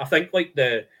concern. I think like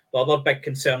the other big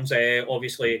concerns,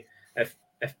 obviously, if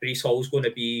Breece Hall's going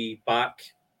to be back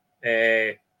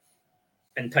in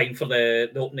time for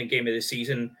the opening game of the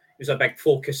season, it was a big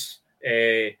focus.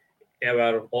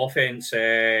 Our offense.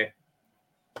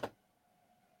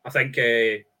 I think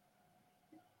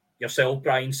yourself,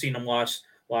 Brian, seen him last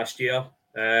year.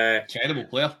 Incredible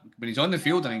player. When he's on the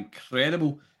field, an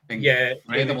incredible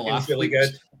athlete. Really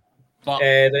good. But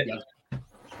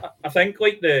I think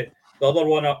like the other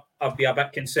one I'd be a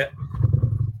bit concerned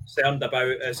about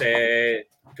is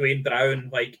Dwayne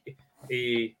Brown. Like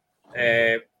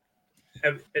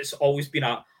it's always been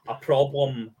a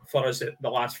problem for us the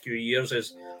last few years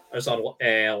as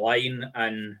our line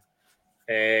and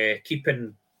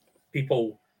keeping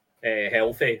people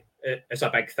healthy is a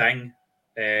big thing.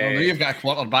 Well, now you've got a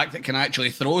quarterback that can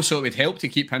actually throw, so it would help to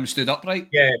keep him stood upright.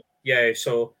 Yeah.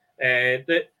 So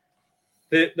the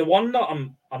one that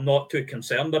I'm not too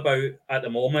concerned about at the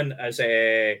moment is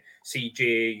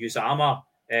CJ Uzama.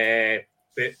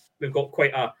 But we've got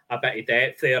quite a bit of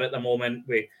depth there at the moment.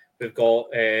 We've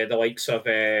got the likes of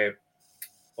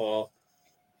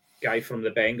guy from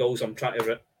the Bengals. I'm trying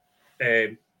to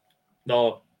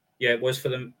it was for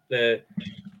the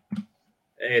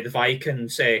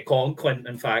Vikings, Conklin,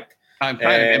 in fact. I'm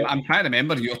trying to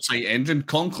remember your tight end room.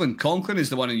 Conklin is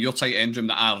the one in your tight end room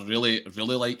that I really,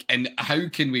 really like. And how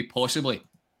can we possibly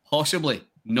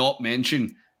not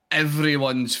mention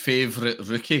everyone's favourite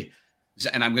rookie?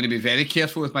 And I'm going to be very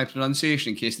careful with my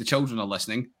pronunciation in case the children are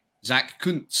listening. Zach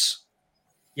Kuntz.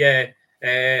 Yeah.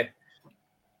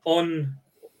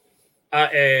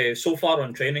 So far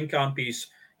on training camp, he's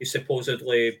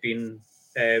supposedly been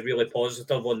really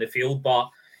positive on the field, but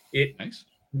nice.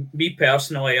 Me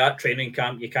personally, at training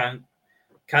camp, you can't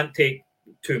take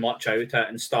too much out of it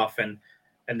and stuff, and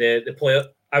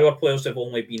our players have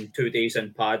only been 2 days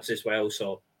in pads as well,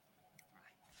 so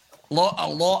a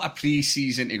lot of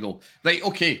pre-season to go. Right,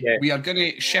 okay, yeah. We are going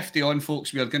to shift it on,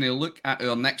 folks. We are going to look at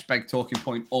our next big talking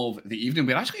point of the evening.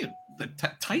 We're actually the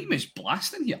time is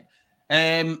blasting here.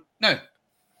 Now,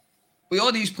 with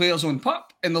all these players on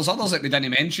pup, and there's others that we didn't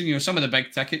mention, some of the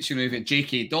big tickets, you've got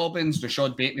J.K. Dobbins,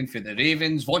 Rashad Bateman for the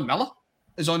Ravens, Von Miller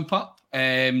is on pup,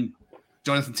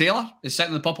 Jonathan Taylor is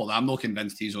sitting in the pup, although I'm not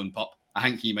convinced he's on pup. I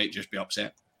think he might just be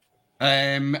upset.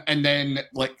 And then,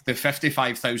 like, the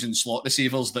 55,000 slot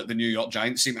receivers that the New York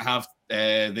Giants seem to have,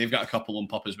 they've got a couple on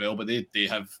pup as well, but they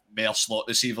have more slot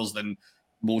receivers than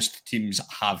most teams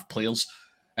have players.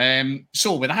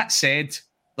 So with that said,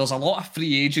 there's a lot of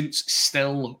free agents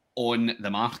still on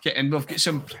the market, and we've got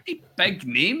some pretty big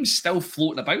names still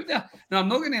floating about there. Now, I'm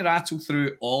not going to rattle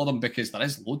through all of them because there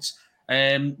is loads.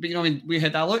 But, we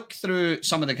had a look through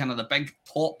some of the kind of the big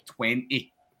top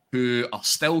 20 who are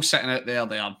still sitting out there.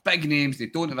 They are big names. They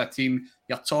don't have a team.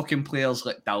 You're talking players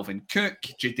like Dalvin Cook,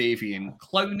 Jadeveon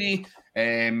Clowney,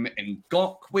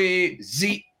 Ngakoue,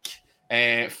 Zeke,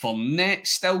 Fournette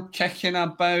still kicking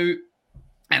about.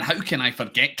 And how can I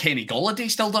forget Kenny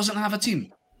Golladay still doesn't have a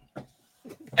team?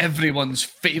 Everyone's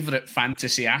favourite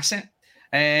fantasy asset.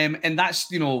 And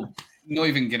that's, not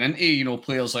even getting into,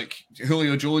 players like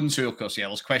Julio Jones, who, of course,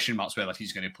 there's question marks whether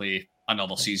he's going to play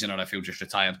another season or if he'll just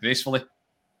retire gracefully.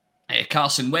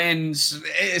 Carson Wentz,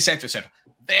 etc., etc.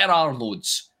 There are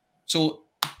loads. So,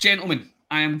 gentlemen,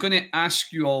 I am going to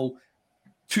ask you all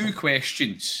 2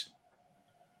 questions.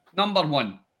 Number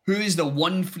 1, who is the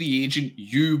one free agent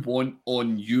you want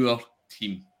on your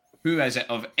team? Who is it?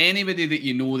 Of anybody that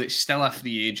you know that's still a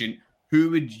free agent, who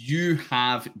would you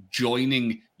have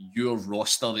joining your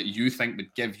roster that you think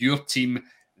would give your team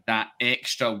that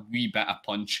extra wee bit of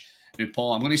punch? Now,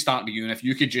 Paul, I'm going to start with you, and if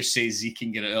you could just say Zeke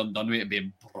and get it done with, it'd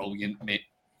be brilliant, mate.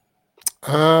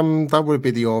 That would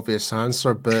be the obvious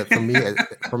answer, but for me,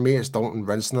 it's Dalton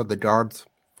Rinsner, the guard,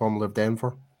 formerly of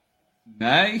Denver.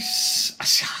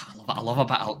 Nice. I love a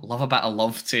bit of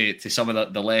love to some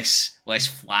of the less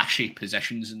flashy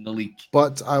positions in the league.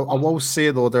 But I will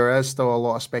say, though, there is still a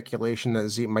lot of speculation that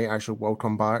Zeke might actually well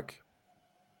come back.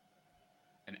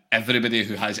 And everybody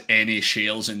who has any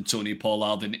shares in Tony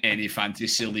Pollard in any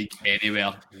fantasy league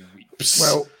anywhere weeps.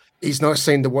 Well, he's past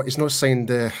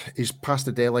the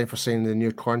deadline for signing the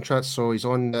new contract, so he's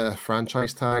on the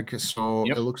franchise tag. So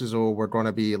It looks as though we're going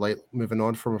to be moving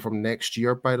on from next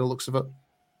year by the looks of it.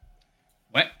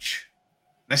 Which,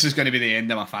 this is going to be the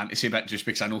end of my fantasy bit, just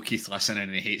because I know Keith listening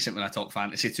and he hates it when I talk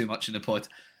fantasy too much in the pod.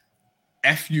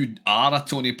 If you are a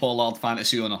Tony Pollard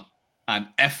fantasy owner, and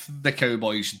if the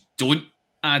Cowboys don't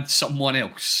add someone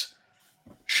else,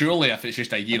 surely if it's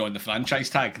just a year on the franchise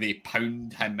tag, they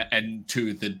pound him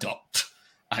into the dirt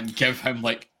and give him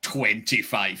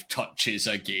 25 touches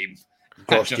a game.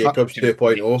 Josh Jacobs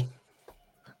 2.0.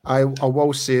 I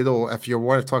will say, though, if you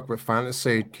want to talk about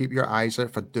fantasy, keep your eyes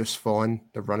out for Deuce Vaughn,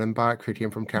 the running back who came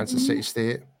from Kansas City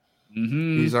State.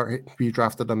 Mm-hmm. We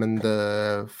drafted him in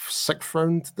the 6th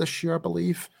round this year, I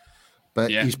believe.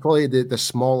 But he's probably the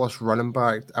smallest running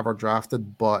back ever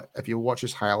drafted. But if you watch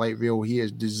his highlight reel, he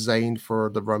is designed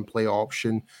for the run play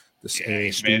option, the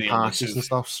screen passes and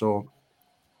stuff. So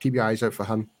keep your eyes out for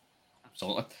him.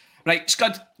 Absolutely. Right,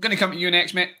 Scud, going to come to you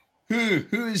next, mate.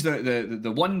 Who is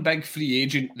the one big free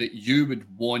agent that you would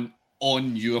want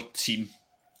on your team?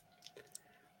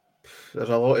 There's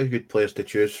a lot of good players to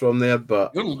choose from there,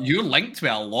 but you're linked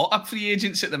with a lot of free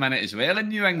agents at the minute as well in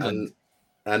New England.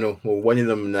 I know. Well, one of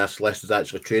them in this list is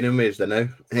actually training with us now.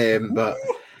 But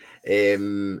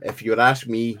if you were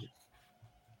asking me,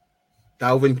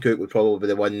 Dalvin Cook would probably be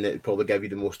the one that would probably give you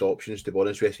the most options, to be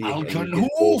honest with you.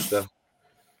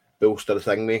 Bolster the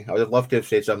thing, mate. I would have loved to have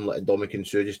said something like Dominican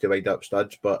Sue just to wind up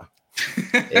studs, but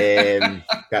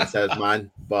that's his man.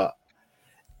 But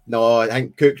no, I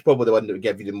think Cook's probably the one that would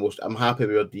give you the most. I'm happy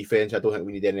with our defense. I don't think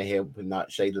we need any help in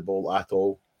that side of the ball at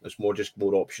all. It's more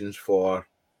options for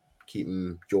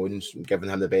keeping Jones and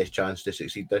giving him the best chance to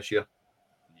succeed this year.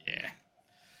 Yeah.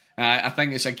 I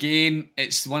think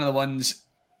it's one of the ones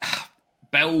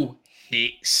Bill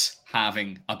hates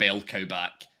having a bell cow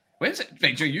back. When is it?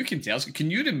 Right, Joe, you can tell us.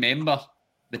 Can you remember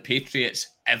the Patriots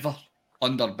ever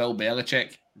under Bill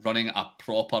Belichick running a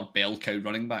proper bell cow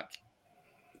running back?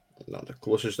 No, the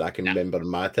closest I can remember in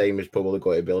my time is probably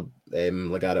got to be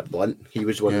LeGarrette Blount. He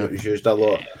was one that was used a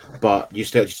lot, but you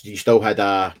still had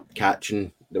a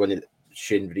catching the one that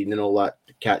Shane Green and all that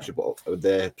catch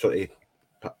the sort of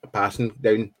passing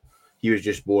down. He was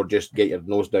just more just get your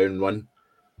nose down and run.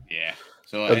 Yeah,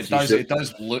 so it does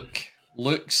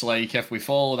looks like if we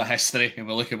follow the history and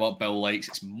we look at what Bill likes,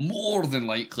 it's more than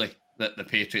likely that the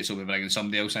Patriots will be bringing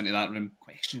somebody else into that room.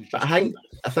 Questions. But I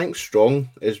think Strong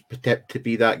is tipped to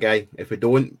be that guy. If we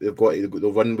don't,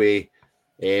 they'll run with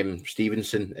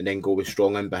Stevenson and then go with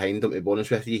Strong in behind him. To be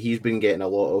honest with you, he's been getting a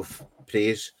lot of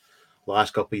praise. The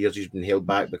last couple of years, he's been held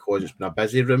back because it's been a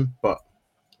busy room. But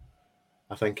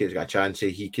I think he's got a chance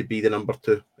he could be the number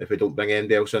 2 if we don't bring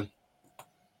anybody else in.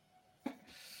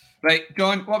 Right,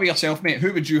 John, what about yourself, mate?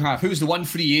 Who would you have? Who's the one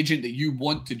free agent that you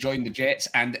want to join the Jets?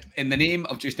 And in the name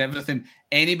of just everything,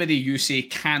 anybody you say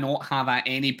cannot have at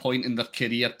any point in their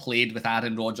career played with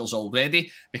Aaron Rodgers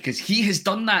already, because he has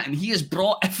done that and he has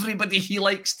brought everybody he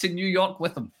likes to New York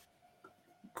with him.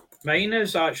 Mine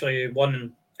is actually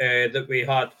one that we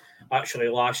had actually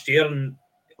last year, and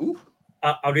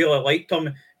I really liked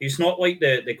him. He's not like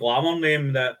the glamour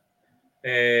name that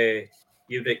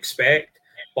you'd expect,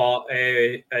 but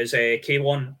as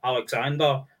K1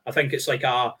 Alexander, I think it's like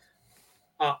a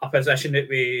position that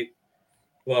we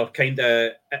were kind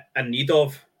of in need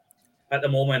of at the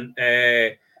moment.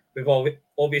 We've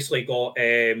obviously got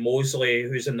Mosley,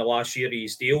 who's in the last year of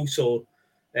his deal, so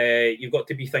you've got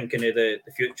to be thinking of the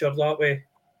future that way.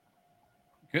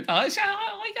 Good. I like that.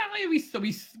 I like a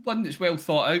wee one that's well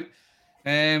thought out.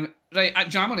 Right, I'm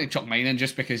going to chuck mine in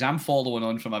just because I'm following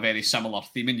on from a very similar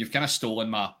theme, and you've kind of stolen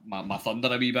my thunder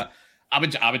a wee bit. I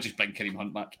would just bring Kareem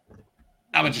Hunt back.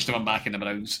 I would just have him back in the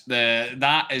Browns.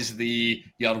 That is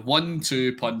your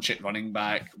 1-2 punch at running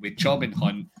back with Chubb and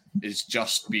Hunt has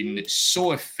just been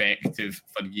so effective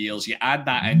for years. You add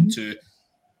that into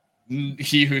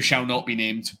he who shall not be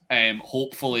named,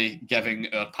 hopefully giving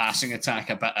our passing attack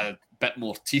a bit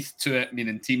more teeth to it,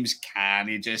 meaning teams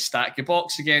can't just stack your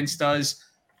box against us.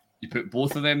 You put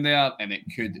both of them there, and it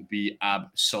could be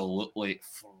absolutely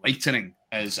frightening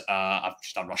as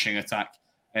just a rushing attack.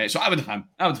 So I would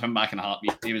have him back in a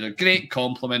heartbeat. He was a great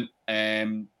compliment,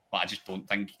 but I just don't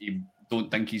think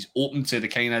he's open to the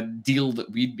kind of deal that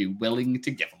we'd be willing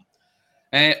to give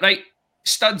him. Right,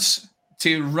 studs,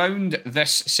 to round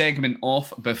this segment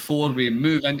off before we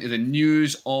move into the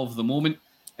news of the moment,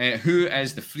 who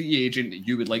is the free agent that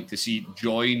you would like to see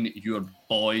join your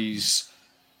boys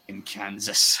in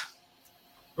Kansas?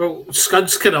 Well,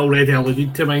 Scuds can already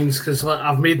alluded to mine because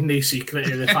I've made no secret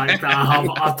of the fact that I have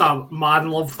utter man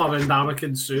love for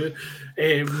Ndamukong Suh.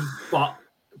 But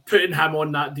putting him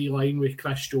on that D line with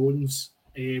Chris Jones,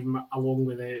 along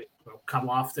with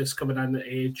Karlaftis coming in at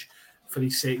edge for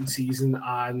his second season,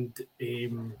 and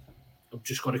I'm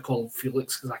just going to call him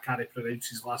Felix because I can't pronounce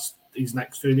his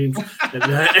next two names.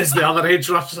 Is the other edge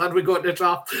rusher we got in the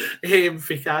draft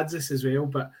for Kansas as well.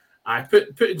 But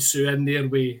putting Suh in there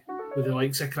with the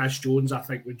likes of Chris Jones, I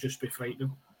think would just be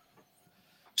frightening.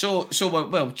 So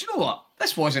well, do you know what?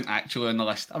 This wasn't actually on the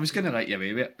list. I was going to write you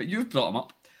away with it, but you've brought him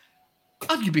up.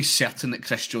 Are you be certain that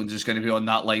Chris Jones is going to be on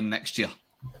that line next year?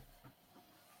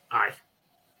 Aye.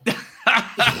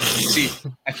 See,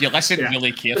 if you listen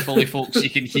really carefully, folks, you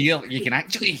can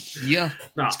actually hear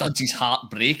Studs' heart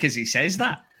break as he says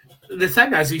that. The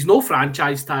thing is, he's no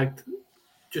franchise tagged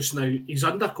just now. He's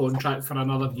under contract for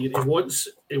another year.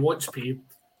 He wants paid.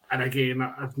 And again,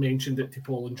 I've mentioned it to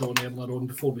Paul and John earlier on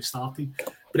before we started.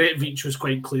 Brett Veach was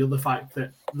quite clear the fact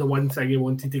that the one thing he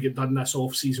wanted to get done this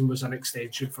off-season was an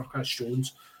extension for Chris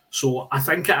Jones. So I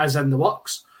think it is in the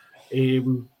works. He's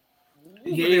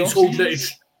holding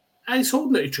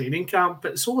it to training camp,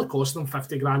 but it's only costing him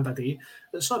 $50,000 a day.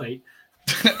 It's all right.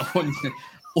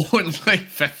 Only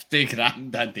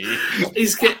 $50,000 a day.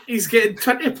 He's getting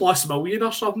 20 plus million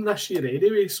or something this year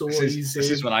anyway. So this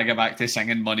is when I get back to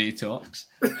singing Money Talks.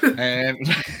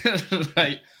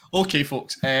 Right, okay,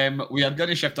 folks. We are going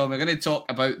to shift on. We're going to talk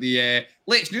about the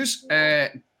latest news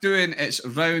doing its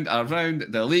round around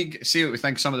the league. See what we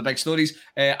think of some of the big stories.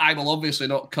 I will obviously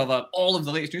not cover all of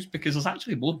the latest news because there's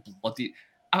actually more bloody.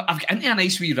 I've got into a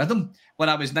nice wee rhythm when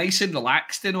I was nice and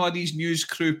relaxed in all these news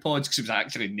crew pods because it was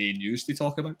actually no news to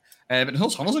talk about. But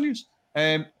there's tons of news.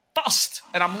 First,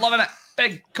 and I'm loving it,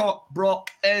 Big Cock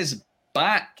Brock is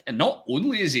back. And not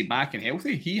only is he back and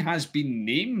healthy, he has been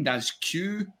named as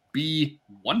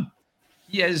QB1.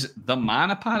 He is the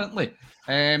man, apparently.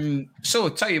 So,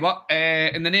 tell you what,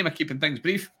 in the name of keeping things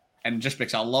brief, and just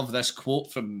because I love this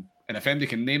quote from, and if anybody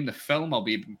can name the film, I'll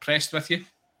be impressed with you.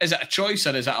 Is it a choice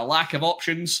or is it a lack of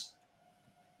options?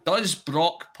 Does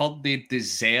Brock Purdy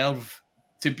deserve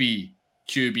to be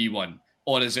QB1?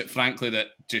 Or is it frankly that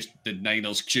just the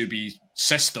Niners QB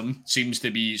system seems to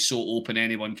be so open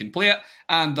anyone can play it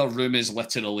and the room is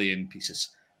literally in pieces?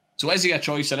 So is he a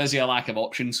choice or is he a lack of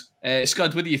options?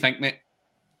 Scud, what do you think, mate?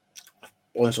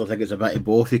 Honestly, I think it's a bit of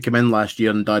both. He came in last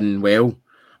year and done well,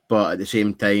 but at the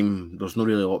same time, there's no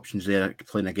really options there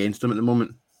playing against him at the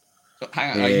moment. So,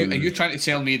 hang on, are you trying to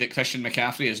tell me that Christian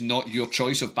McCaffrey is not your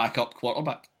choice of backup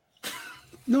quarterback?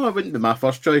 No, it wouldn't be my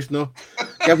first choice, no.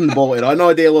 Give him the ball to run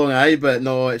all day long, but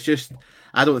no, it's just,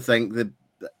 I don't think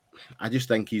I just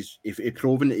think he's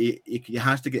proven that he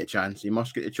has to get a chance. He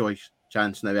must get a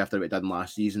chance now after what he did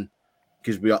last season.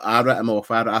 because I wrote him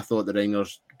off. I thought the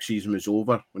Rangers season was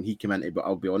over when he came into, but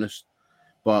I'll be honest.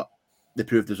 But they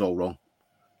proved us all wrong.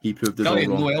 He proved us all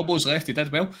wrong. No elbows left. He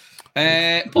did well.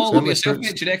 Paul, what about yourself,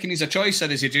 mate? Do you reckon he's a choice, or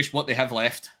is he just what they have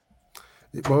left?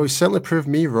 Well, he certainly proved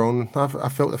me wrong. I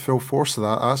felt the full force of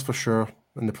that. That's for sure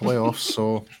in the playoffs.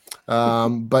 So,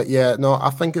 but yeah, no,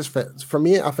 I think it's for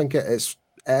me. I think it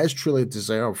is truly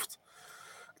deserved.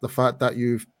 The fact that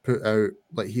you've put out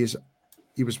like he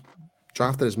was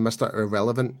drafted as Mr.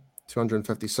 Irrelevant,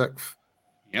 256th.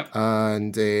 Yep.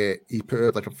 And he put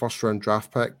out like a first round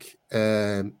draft pick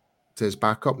to his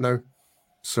backup now.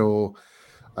 So,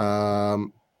 but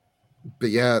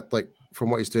yeah, like from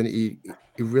what he's doing, he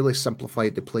really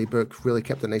simplified the playbook, really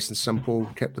kept it nice and simple,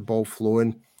 kept the ball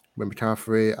flowing with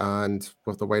McCaffrey and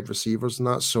with the wide receivers and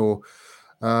that. So,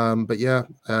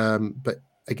 but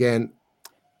again,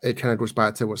 it kind of goes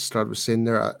back to what Strad was saying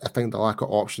there. I think the lack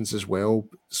of options as well.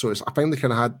 So I think they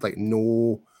kind of had like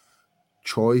no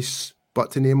choice but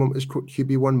to name him as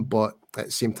QB1, but at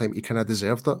the same time, he kind of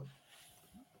deserved it.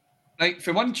 Right,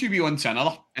 from one QB1 to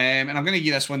another, and I'm going to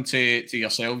give this one to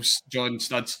yourselves, John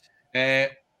Studs.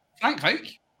 Frank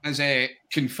Reich has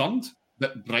confirmed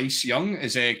that Bryce Young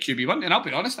is QB1, and I'll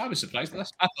be honest, I was surprised at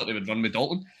this. I thought they would run with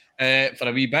Dalton for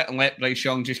a wee bit and let Bryce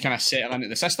Young just kind of settle into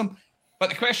the system. But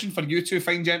the question for you two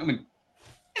fine gentlemen,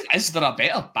 is there a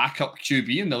better backup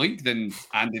QB in the league than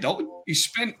Andy Dalton? He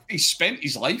spent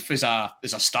his life as a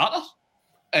starter,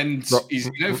 and he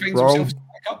now finds himself as a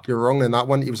backup. You're wrong in that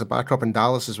one. He was a backup in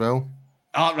Dallas as well.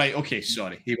 Oh, right. Okay,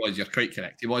 sorry. He was. You're quite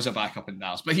correct. He was a backup in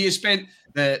Dallas, but he has spent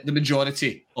the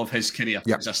majority of his career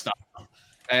as a starter,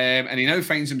 and he now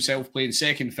finds himself playing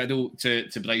second fiddle to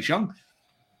Bryce Young.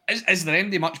 Is there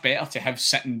anything much better to have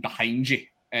sitting behind you?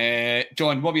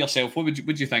 John, what about yourself? What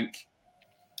would you think?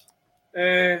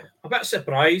 A bit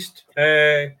surprised,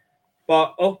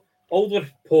 but all the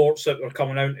reports that were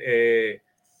coming out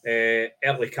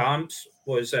early camps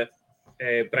was that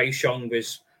Bryce Young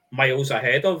was miles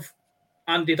ahead of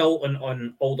Andy Dalton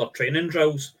on all their training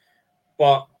drills.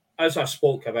 But as I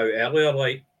spoke about earlier,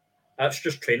 like that's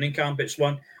just training camp. It's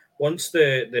once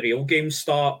the real games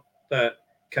start that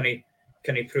can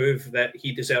he prove that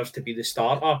he deserves to be the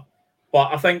starter.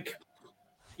 But I think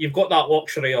you've got that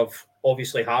luxury of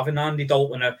obviously having Andy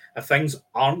Dalton. If things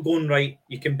aren't going right,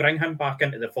 you can bring him back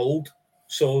into the fold.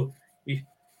 So,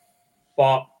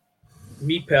 but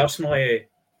me personally,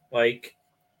 like,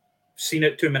 seen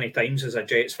it too many times as a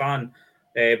Jets fan,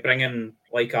 bringing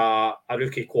like a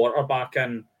rookie quarterback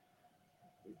in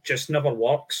just never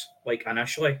works, like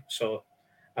initially. So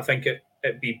I think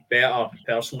it'd be better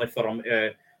personally for him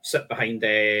to sit behind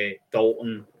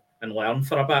Dalton and learn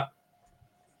for a bit.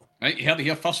 Right, you heard it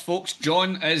here first, folks.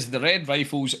 John is the Red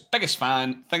Rifles' biggest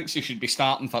fan, thinks he should be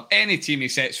starting for any team he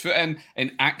sets foot in,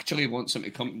 and actually wants him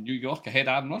to come to New York ahead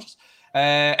of Aaron Rodgers.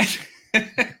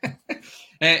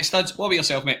 Studs, what about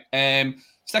yourself, mate?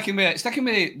 Sticking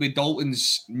with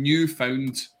Dalton's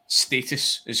newfound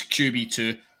status as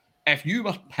QB2, if you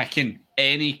were picking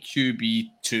any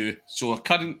QB2, so a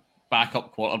current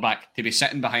backup quarterback, to be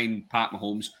sitting behind Pat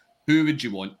Mahomes, who would you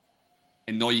want?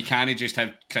 And no, you can't just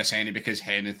have Chris Henne because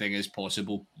anything is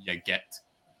possible. You get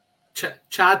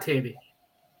Chad Henne.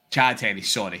 Chad Henne,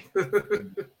 sorry.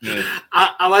 Yeah.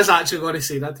 I was actually going to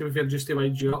say that to be fair, just to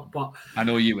wind you up, but I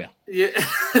know you will. Yeah,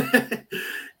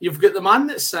 you've got the man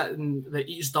that's sitting that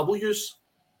eats W's,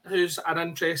 who's an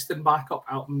interesting backup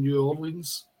out in New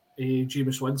Orleans,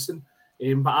 Jameis Winston.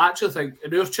 But I actually think,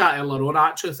 in our chat earlier on, I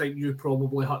actually think you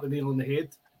probably hit the nail on the head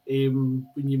when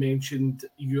you mentioned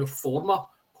your former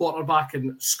quarterback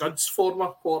and Scud's former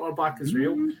quarterback as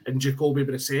well, and Jacoby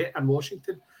Brissett in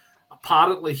Washington.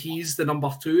 Apparently, he's the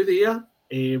number 2 there.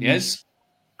 Yes.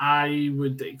 I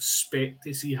would expect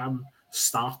to see him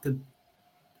starting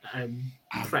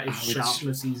pretty sharp in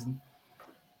the season.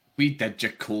 We did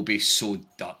Jacoby so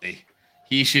dirty.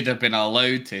 He should have been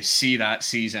allowed to see that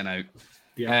season out.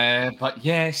 Yeah. But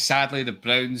yeah, sadly, the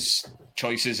Browns'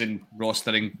 choices in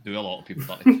rostering do a lot of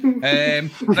people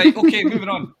dirty. Right, okay, moving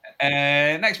on.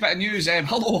 Next bit of news.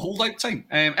 Hello, holdout time.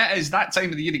 It is that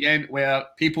time of the year again where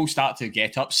people start to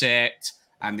get upset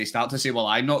and they start to say, well,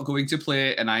 I'm not going to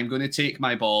play and I'm going to take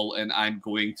my ball and I'm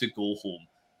going to go home.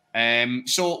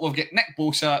 So we've got Nick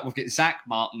Bosa, we've got Zach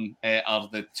Martin are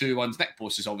the two ones. Nick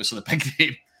Bosa is obviously the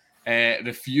big name,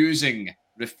 refusing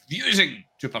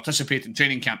to participate in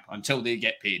training camp until they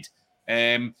get paid.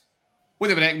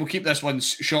 We'll keep this one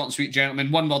short and sweet,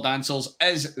 gentlemen. One word answers.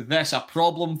 Is this a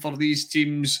problem for these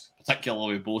teams,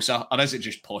 particularly with Bosa, or is it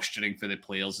just posturing for the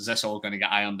players? Is this all going to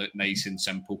get ironed out nice and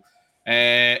simple?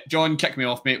 John, kick me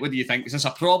off, mate. What do you think? Is this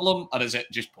a problem or is it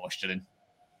just posturing?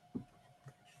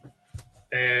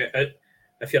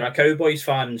 if you're a Cowboys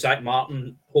fan, Zach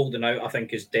Martin holding out, I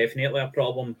think, is definitely a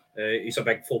problem. He's a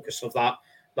big focus of that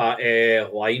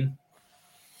line.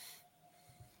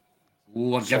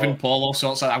 We're giving Paul all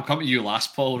sorts of... I'll come to you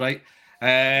last, Paul, right?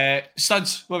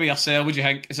 Studs, what were you saying? What do you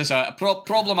think? Is this a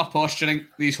problem of posturing,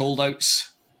 these holdouts?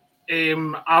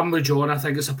 I'm with John. I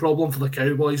think it's a problem for the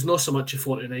Cowboys, not so much the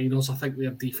 49ers. I think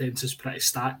their defence is pretty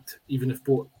stacked, even if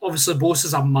obviously Bosa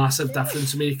is a massive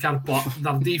difference maker, but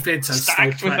their defence is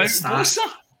still pretty stacked. Bosa?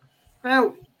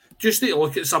 Well, just need to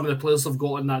look at some of the players they've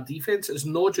got in that defence. It's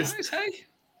not just...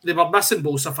 They were missing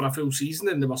Bosa for a full season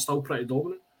and they were still pretty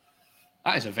dominant.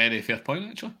 That is a very fair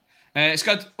point, actually.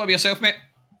 Scud, what about yourself, mate?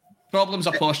 Problems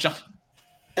of posture?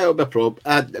 It'll be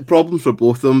a problem for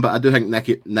both of them, but I do think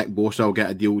Nick Bosa will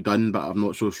get a deal done, but I'm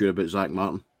not so sure about Zach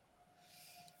Martin.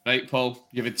 Right, Paul,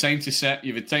 you've had time to sit,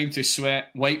 you've had time to sweat,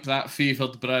 wipe that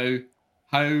fevered brow.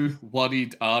 How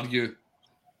worried are you?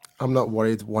 I'm not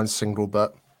worried one single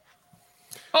bit.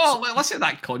 Oh, listen to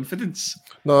that confidence.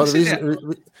 No,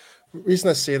 the reason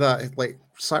I say that, like,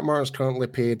 Zach Martin's currently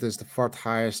paid as the third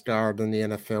highest guard in the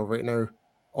NFL right now.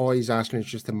 All he's asking is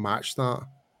just to match that.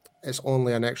 It's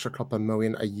only an extra couple of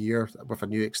million a year with a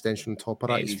new extension on top of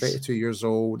that. He's 32 years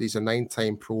old. He's a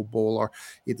 9-time Pro Bowler.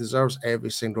 He deserves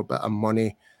every single bit of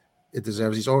money he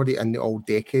deserves. He's already in the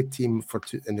all-decade team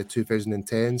in the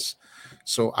 2010s.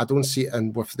 So I don't see it.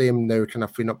 And with them now kind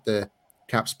of freeing up the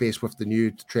cap space with the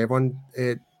new Trevon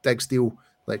Diggs deal,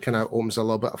 like kind of opens a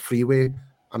little bit of freeway.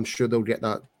 I'm sure they'll get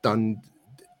that done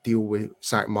deal with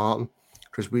Zach Martin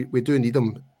because we do need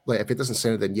him. Like, if it doesn't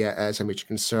sound then yeah, it is a major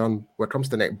concern. When it comes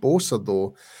to Nick Bosa,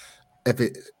 though, if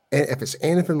it's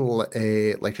anything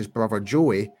like his brother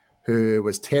Joey, who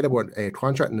was terrible at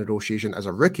contract negotiation as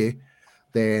a rookie,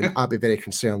 then I'd be very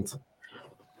concerned.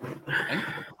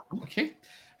 Okay.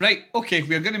 Right, okay,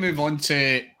 we're going to move on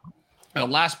to our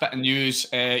last bit of news.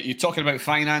 You're talking about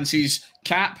finances.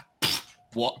 Cap?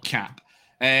 What cap?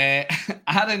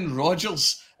 Aaron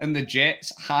Rodgers and the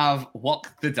Jets have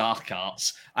worked the dark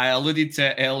arts. I alluded to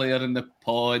it earlier in the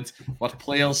pod where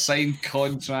players signed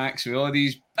contracts with all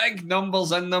these big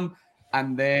numbers in them,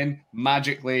 and then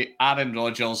magically Aaron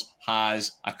Rodgers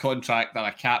has a contract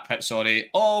that a cap hit,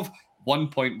 of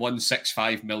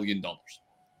 $1.165 million.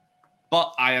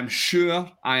 But I am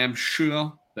sure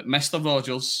that Mr.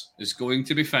 Rodgers is going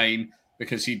to be fine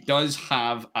because he does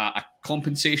have a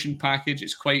compensation package.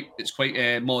 It's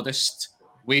quite modest,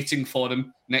 waiting for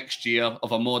him next year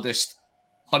of a modest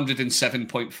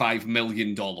 $107.5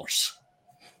 million.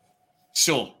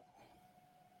 So,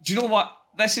 do you know what?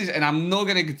 This is, and I'm not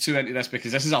going to get too into this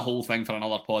because this is a whole thing for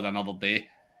another pod another day.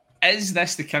 Is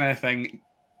this the kind of thing,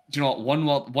 do you know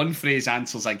what? One phrase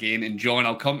answers again, and John,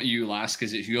 I'll come to you last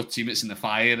because it's your team, it's in the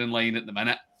firing line at the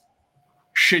minute.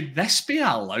 Should this be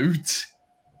allowed?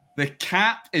 The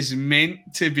cap is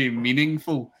meant to be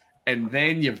meaningful, and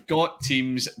then you've got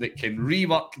teams that can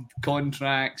rework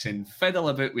contracts and fiddle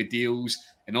about with deals,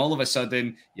 and all of a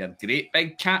sudden, your great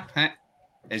big cap hit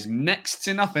is next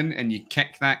to nothing, and you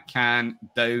kick that can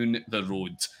down the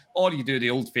road. Or you do the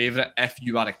old favourite, if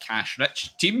you are a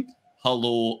cash-rich team,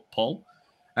 hello, Paul,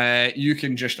 you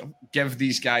can just give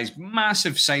these guys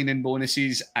massive signing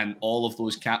bonuses, and all of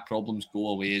those cap problems go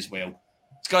away as well.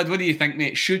 Scott, what do you think,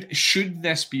 mate? Should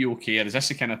this be okay, or is this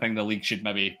the kind of thing the league should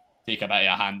maybe take a bit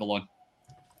of a handle on?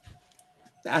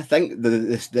 I think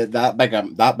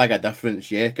that big a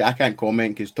difference, yeah. I can't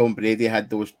comment because Tom Brady had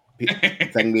those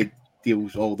thing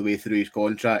deals all the way through his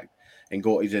contract and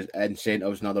got his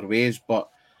incentives in other ways, but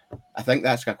I think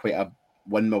that's got quite a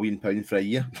 £1 million for a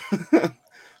year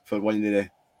for one of the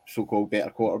so-called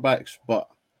better quarterbacks. But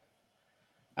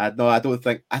I don't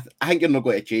think. I think you're not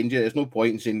going to change it. There's no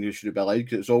point in saying you should be allowed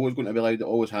because it's always going to be allowed. It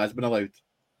always has been allowed.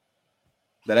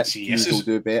 The rich teams will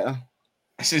do better.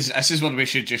 This is where we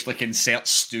should just like insert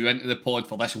Stu into the pod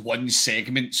for this one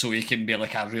segment so he can be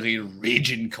like a really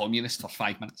raging communist for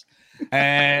 5 minutes.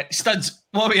 Studs,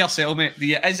 what about yourself, mate?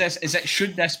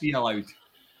 Should this be allowed?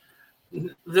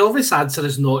 The obvious answer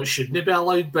is no, it shouldn't be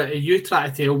allowed, but you try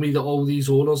to tell me that all these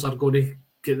owners are going to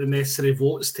get the necessary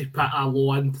votes to put a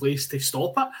law in place to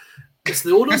stop it. It's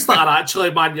the owners that are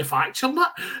actually manufacturing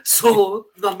it, so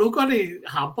they're not going to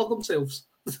hamper themselves.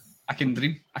 I can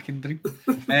dream.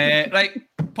 Right,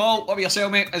 Paul, what about yourself,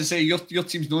 mate? As I say, your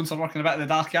team's known for working a bit of the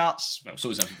dark arts. Well, so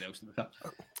is everybody else in the team.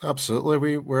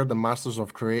 Absolutely, we're the masters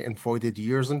of creating voided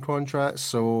years in contracts.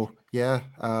 So yeah,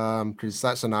 because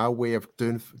that's an our way of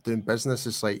doing business.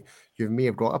 It's like you may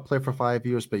have got a player for 5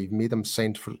 years, but you've made them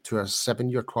signed to a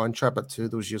 7-year contract, but 2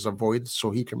 of those years are void,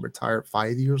 so he can retire at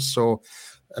 5 years. So,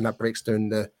 and that breaks down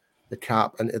the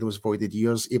cap into those voided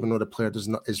years, even though the player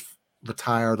is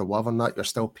retire the love on that. You're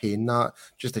still paying that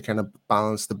just to kind of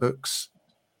balance the books.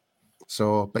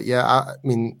 So, but yeah, I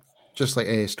mean, just like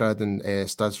Strad and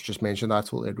Studs just mentioned, I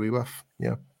totally agree with.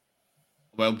 Yeah.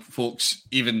 Well, folks,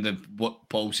 even what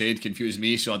Paul said confused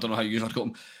me, so I don't know how you are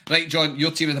going. Right, John,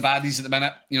 your team of the baddies at the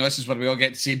minute. You know, this is where we all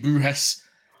get to say boo hiss.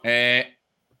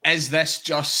 Is this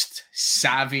just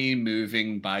savvy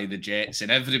moving by the Jets, and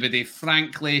everybody,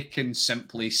 frankly, can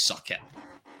simply suck it?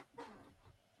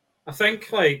 I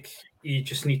think you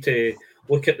just need to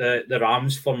look at the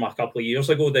Rams from a couple of years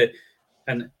ago.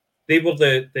 And they were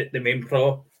the main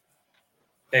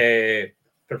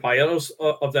proprietors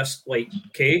of this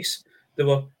case. They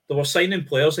were signing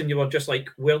players, and you were just like,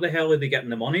 where the hell are they getting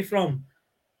the money from?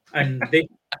 And they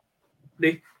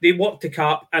worked the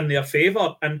cap in their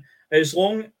favour. And as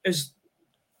long as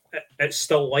it's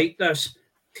still like this,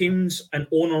 teams and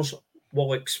owners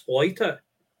will exploit it.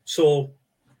 So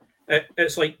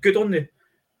it's like good on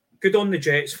the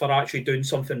Jets for actually doing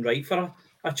something right for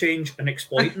a change and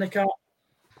exploiting the cap.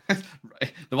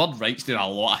 The word right's doing a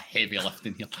lot of heavy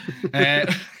lifting here.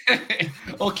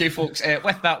 Okay, folks,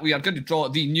 with that, we are going to draw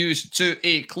the news to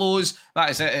a close.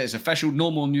 That is it. It is official.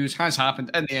 No more news has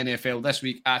happened in the NFL this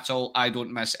week at all. I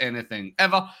don't miss anything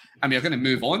ever. And we are going to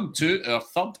move on to our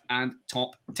third and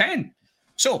top 10.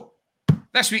 So,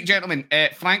 this week, gentlemen,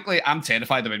 frankly, I'm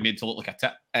terrified of being made to look like a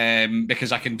tit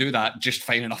because I can do that just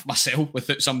fine enough myself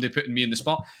without somebody putting me in the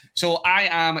spot. So I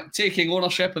am taking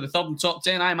ownership of the third and top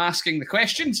 10. I'm asking the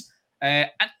questions. And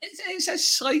it's a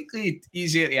slightly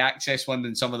easier to access one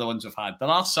than some of the ones we've had. There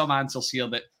are some answers here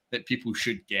that people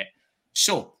should get.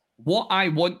 So what I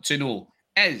want to know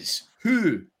is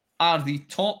who are the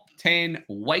top 10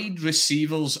 wide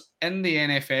receivers in the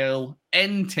NFL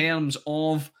in terms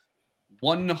of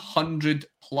 100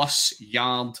 plus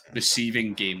yard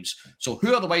receiving games. So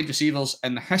who are the wide receivers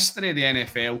in the history of the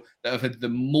NFL that have had the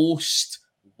most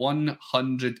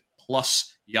 100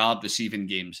 plus yard receiving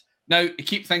games? Now, to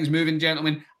keep things moving,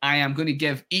 gentlemen, I am going to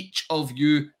give each of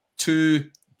you 2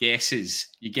 guesses.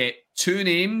 You get 2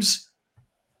 names,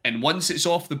 and once it's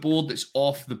off the board, it's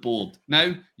off the board.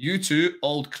 Now, you 2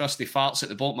 old crusty farts at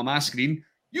the bottom of my screen,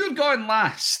 you're going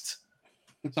last.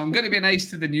 So I'm going to be nice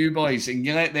to the new boys and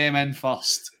you let them in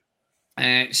first.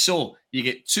 So you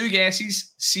get 2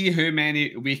 guesses, see how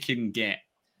many we can get.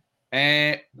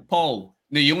 Paul,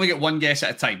 no, you only get 1 guess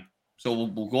at a time. So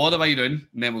we'll go all the way down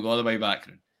and then we'll go all the way back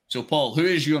round. So Paul, who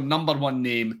is your number 1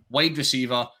 name, wide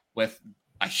receiver with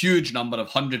a huge number of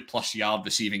 100 plus yard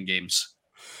receiving games?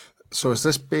 So is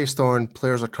this based on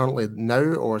players are currently now,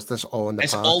 or is this all in the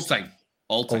past? It's all time.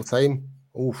 All time.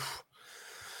 Oof.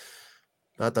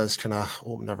 That does kind of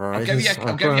open the horizons.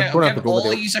 I'll give all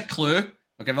these a clue.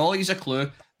 I'll give all these a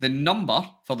clue. The number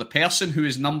for the person who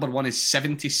is number 1 is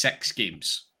 76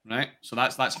 games, right? So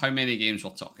that's how many games we're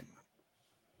talking.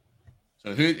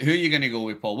 So who are you going to go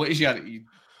with, Paul? What is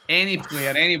any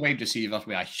player, any wide receiver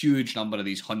with a huge number of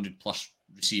these 100 plus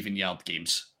receiving yard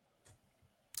games?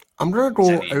 I'm going to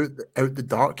go out the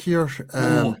dark here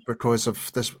because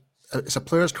of this. It's a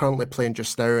player who's currently playing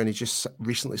just now, and he just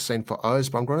recently signed for us.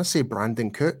 But I'm going to say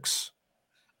Brandon Cooks.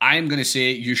 I'm going to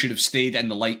say you should have stayed in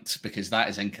the light because that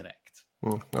is incorrect.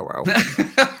 Oh well,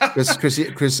 because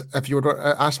if you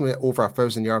were asking me over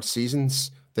 1,000-yard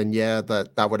seasons, then yeah,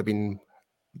 that would have been.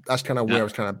 That's kind of where I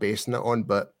was kind of basing it on,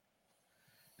 but.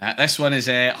 This one is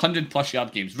 100 plus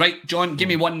yard games. Right, John, give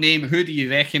me 1 name. Who do you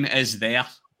reckon is there?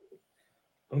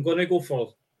 I'm going to go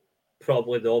for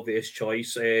probably the obvious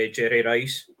choice, Jerry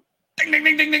Rice. Ding, ding,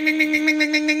 ding, ding, ding, ding, ding, ding,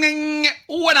 ding, ding, ding, ding.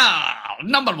 Winner!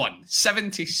 Number 1,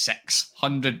 76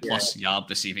 100 plus yard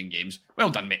receiving games. Well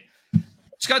done, mate.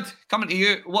 Scud, coming to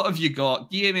you. What have you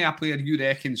got? Give me a player you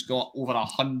reckon's got over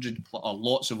 100 or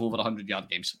lots of over 100 yard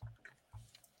games.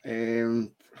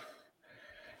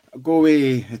 I'll go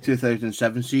with the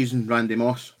 2007 season, Randy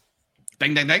Moss.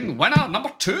 Ding, ding, ding. Winner,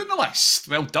 number 2 on the list.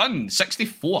 Well done.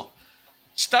 64.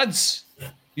 Studs,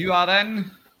 you are in.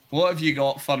 What have you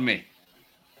got for me?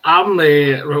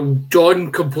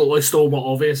 John completely stole my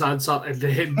obvious answer, and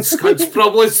then Scuds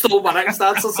probably stole my next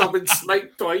answer, so I've been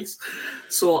sniped twice.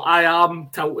 So I am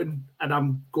tilting, and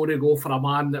I'm going to go for a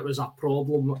man that was a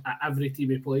problem at every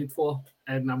team he played for,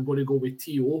 and I'm going to go with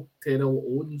T.O., Terrell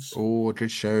Owens. Oh,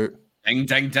 good shout. Ding,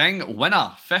 ding, ding.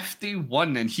 Winner,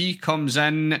 51. And he comes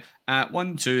in at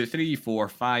 1, 2, 3, 4,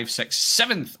 5, 6,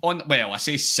 7th on, well, I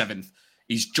say 7th.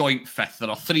 He's joint 5th. There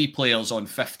are 3 players on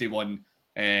 51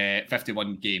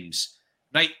 games.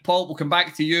 Right, Paul, we'll come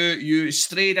back to you. You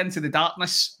strayed into the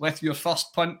darkness with your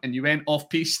first punt and you went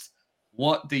off-piste.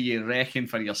 What do you reckon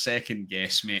for your second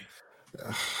guess, mate?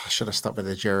 I should have stuck with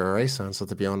the Jerry Rice answer,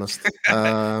 to be honest.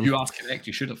 You are correct.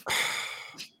 You should have.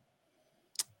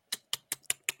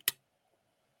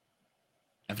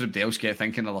 everybody else get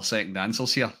thinking of their second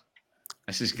answers here.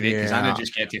 This is great because I now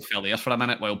just get to fill there for a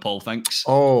minute while Paul thinks.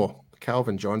 Oh,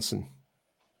 Calvin Johnson.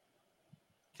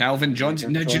 Calvin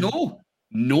Johnson. Now, do you know?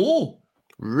 No.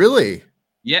 Really?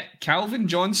 Yeah, Calvin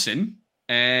Johnson.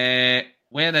 Where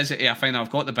is it? I find I've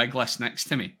got the big list next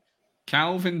to me.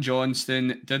 Calvin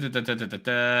Johnson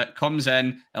comes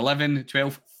in 11,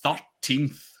 12,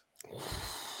 13th.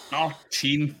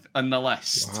 13th on the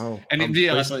list. Wow. And in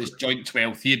realistically, it's joint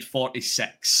 12th. He had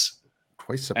 46.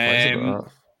 Quite surprised about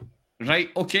that. Right,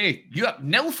 okay. You're up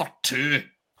 0-for-2.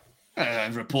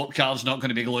 Report card's not going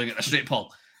to be glowing at the straight,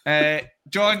 Paul.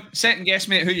 John, second guess,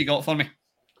 mate. Who you got for me?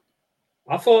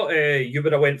 I thought you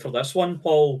would have went for this one,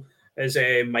 Paul, is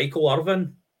Michael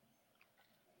Irvin.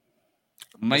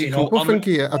 I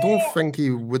don't think he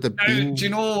would have been. Do you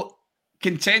know,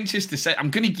 contentious to say, I'm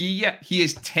going to give you, he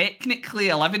is technically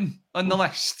 11 on the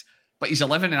list, but he's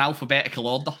 11 in alphabetical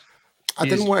order. I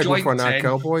didn't want to go for an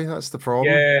cowboy. That's the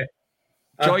problem. Yeah.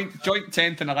 Joint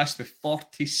 10th in the list with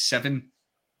 47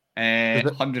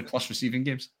 100 plus receiving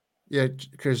games. Yeah,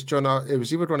 because John, it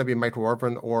was either going to be Michael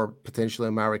Irvin or potentially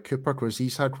Amari Cooper, because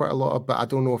he's had quite a lot of, but I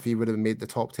don't know if he would have made the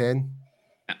top 10.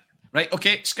 Yeah. Right,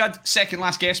 okay, Scud, second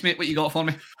last guess, mate. What you got for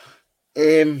me?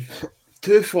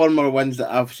 Two former ones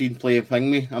that I've seen play a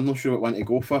thing me. I'm not sure what one to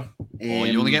go for.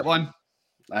 You only get one?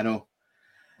 I know.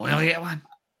 You only get one?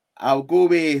 I'll go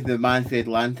with the man for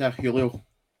Atlanta, Julio.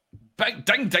 Big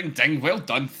ding, ding, ding. Well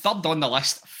done. Third on the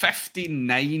list.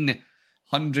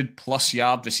 5,900 plus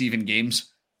yard receiving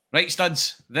games. Right,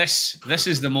 Studs, this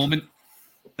is the moment.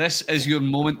 This is your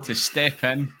moment to step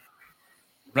in.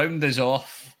 Round us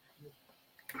off.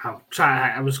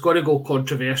 I was going to go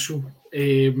controversial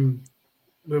with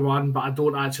one, but I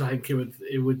don't actually think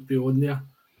it would be on there.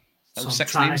 So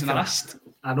 6 names in the list.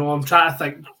 I know, I'm trying to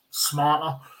think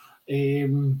smarter.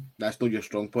 That's not your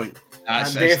strong point.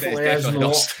 That's definitely is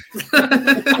not.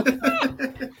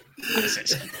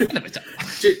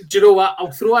 Do you know what?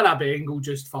 I'll throw in a Bengal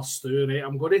just for Stu, right?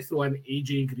 I'm going to throw in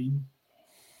AJ Green.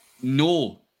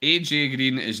 No, AJ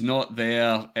Green is not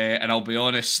there, and I'll be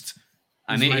honest,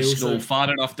 I need to scroll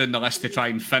far enough down the list to try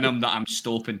and fin him that I'm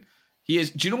stopping. He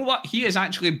is. Do you know what? He is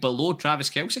actually below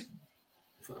Travis Kelce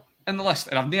in the list,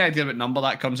 and I've no idea what number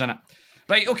that comes in at.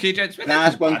 Right, okay, gents. Can I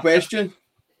ask one question?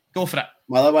 Go for it.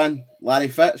 My other one, Larry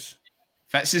Fitz.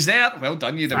 Fitz is there. Well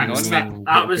done, you'd have been on that.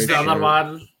 That was the other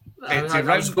one. To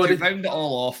round it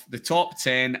all off, the top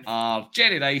 10 are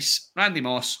Jerry Rice, Randy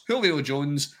Moss, Julio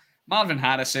Jones, Marvin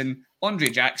Harrison, Andre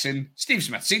Jackson, Steve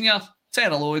Smith Sr.,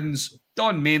 Terrell Owens,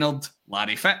 Don Maynard,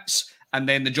 Larry Fitz, and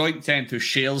then the joint 10 who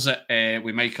shares it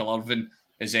with Michael Irvin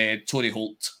is Torrey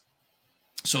Holt.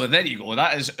 So there you go.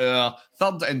 That is our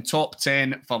third and top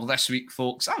 10 for this week,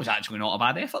 folks. That was actually not a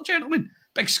bad effort, gentlemen.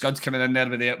 Big Scud coming in there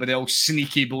with the old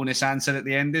sneaky bonus answer at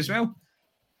the end as well.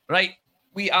 Right.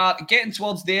 We are getting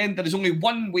towards the end. There is only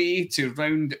one way to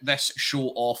round this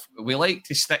show off. We like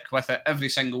to stick with it every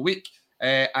single week.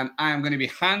 And I am going to be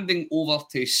handing over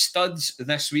to Studs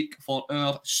this week for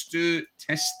our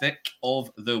statistic of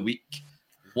the week.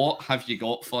 What have you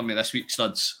got for me this week,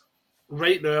 Studs?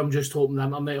 Right now, I'm just hoping the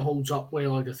internet holds up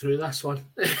while I go through this one.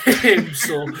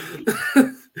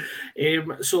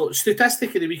 So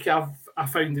statistic of the week I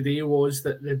found today was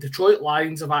that the Detroit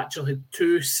Lions have actually had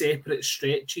 2 separate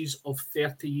stretches of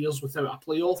 30 years without a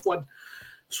playoff win.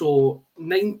 So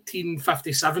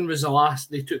 1957 was the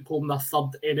last they took home their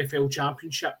third NFL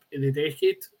championship in the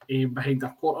decade behind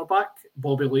their quarterback,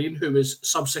 Bobby Lane, who was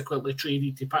subsequently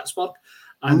traded to Pittsburgh.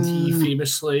 And he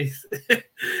famously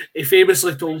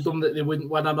told them that they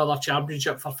wouldn't win another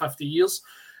championship for 50 years.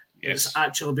 Yes. It's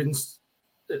actually been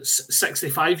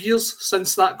 65 years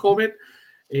since that comment.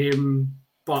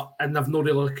 But they've not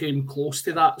really came close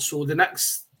to that. So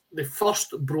they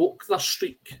first broke their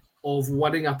streak of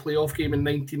winning a playoff game in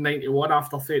 1991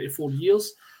 after 34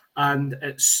 years, and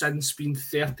it's since been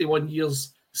 31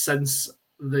 years since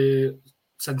they've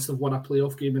won a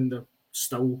playoff game, and they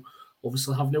still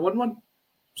obviously haven't won one.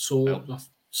 So they're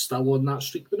still on that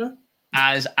streak now.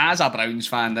 As a Browns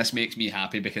fan, this makes me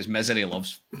happy because misery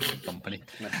loves company.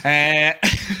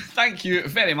 Thank you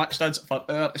very much, Studs, for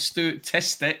our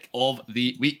statistic of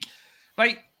the week.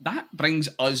 Right, that brings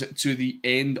us to the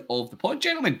end of the pod,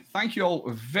 gentlemen. Thank you all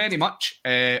very much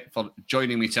for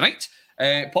joining me tonight.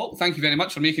 Paul, thank you very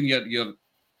much for making your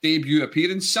debut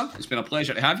appearance, sir. It's been a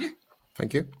pleasure to have you.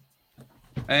 Thank you.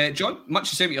 John, much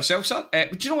the same to yourself, sir.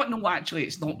 Do you know what? No, actually,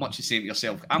 it's not much the same to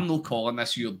yourself. I'm not calling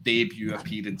this your debut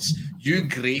appearance. You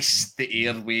graced the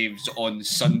airwaves on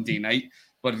Sunday night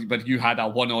where you had a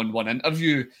one-on-one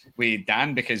interview with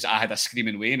Dan because I had a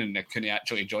screaming Wayne and I couldn't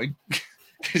actually join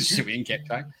because Wayne kept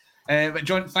crying. But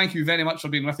John, thank you very much for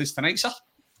being with us tonight, sir.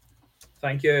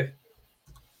 Thank you.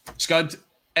 Scud,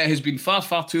 it has been far,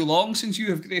 far too long since you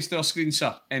have graced our screen,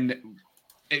 sir, and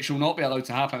it shall not be allowed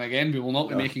to happen again. We will not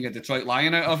be making a Detroit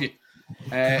Lion out of you.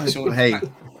 So, Hey.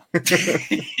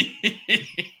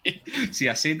 See,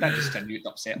 I said that just to mute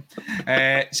upset.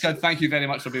 Scud, thank you very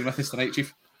much for being with us tonight,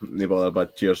 Chief. No bother,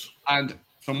 bud. Cheers. And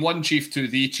from one Chief to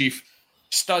the Chief,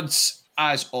 Studs,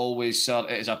 as always, sir,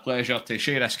 it is a pleasure to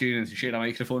share a screen and to share a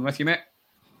microphone with you, mate.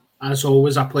 As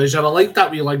always, a pleasure. I like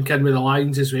that we link in with the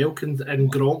Lions as well,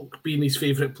 and Gronk being his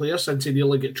favourite player since he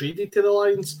nearly got traded to the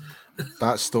Lions.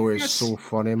 That story is so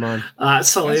funny, man.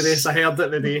 That's hilarious. I heard it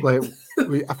today. Like,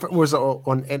 I think was it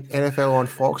on NFL on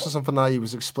Fox or something? That he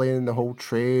was explaining the whole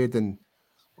trade, and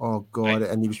oh god,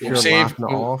 and he was pure laughing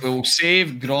it off. We'll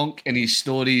save Gronk and his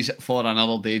stories for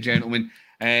another day, gentlemen.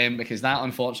 Because that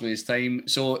unfortunately is time.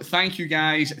 So thank you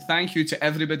guys. Thank you to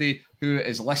everybody who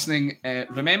is listening.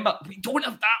 Remember, we don't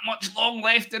have that much long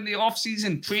left in the off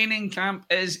season. Training camp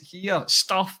is here.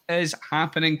 Stuff is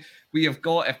happening. We have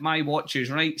got, if my watch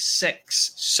is right,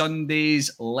 6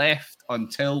 Sundays left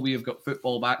until we have got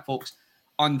football back, folks.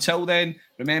 Until then,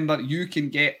 remember, you can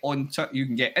get in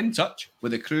touch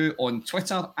with the crew on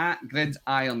Twitter at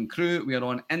Irn-Cru. We are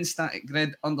on Insta at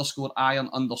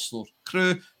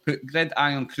 @grid_iron_crew. Put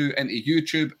Irn-Cru into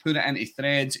YouTube, put it into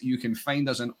threads. You can find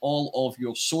us on all of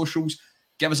your socials.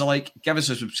 Give us a like, give us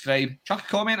a subscribe, chuck a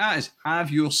comment at us. Have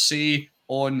your say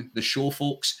on the show,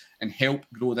 folks, and help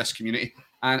grow this community.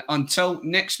 And until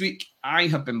next week, I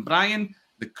have been Brian.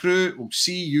 The crew will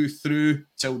see you through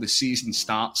till the season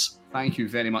starts. Thank you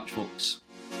very much, folks.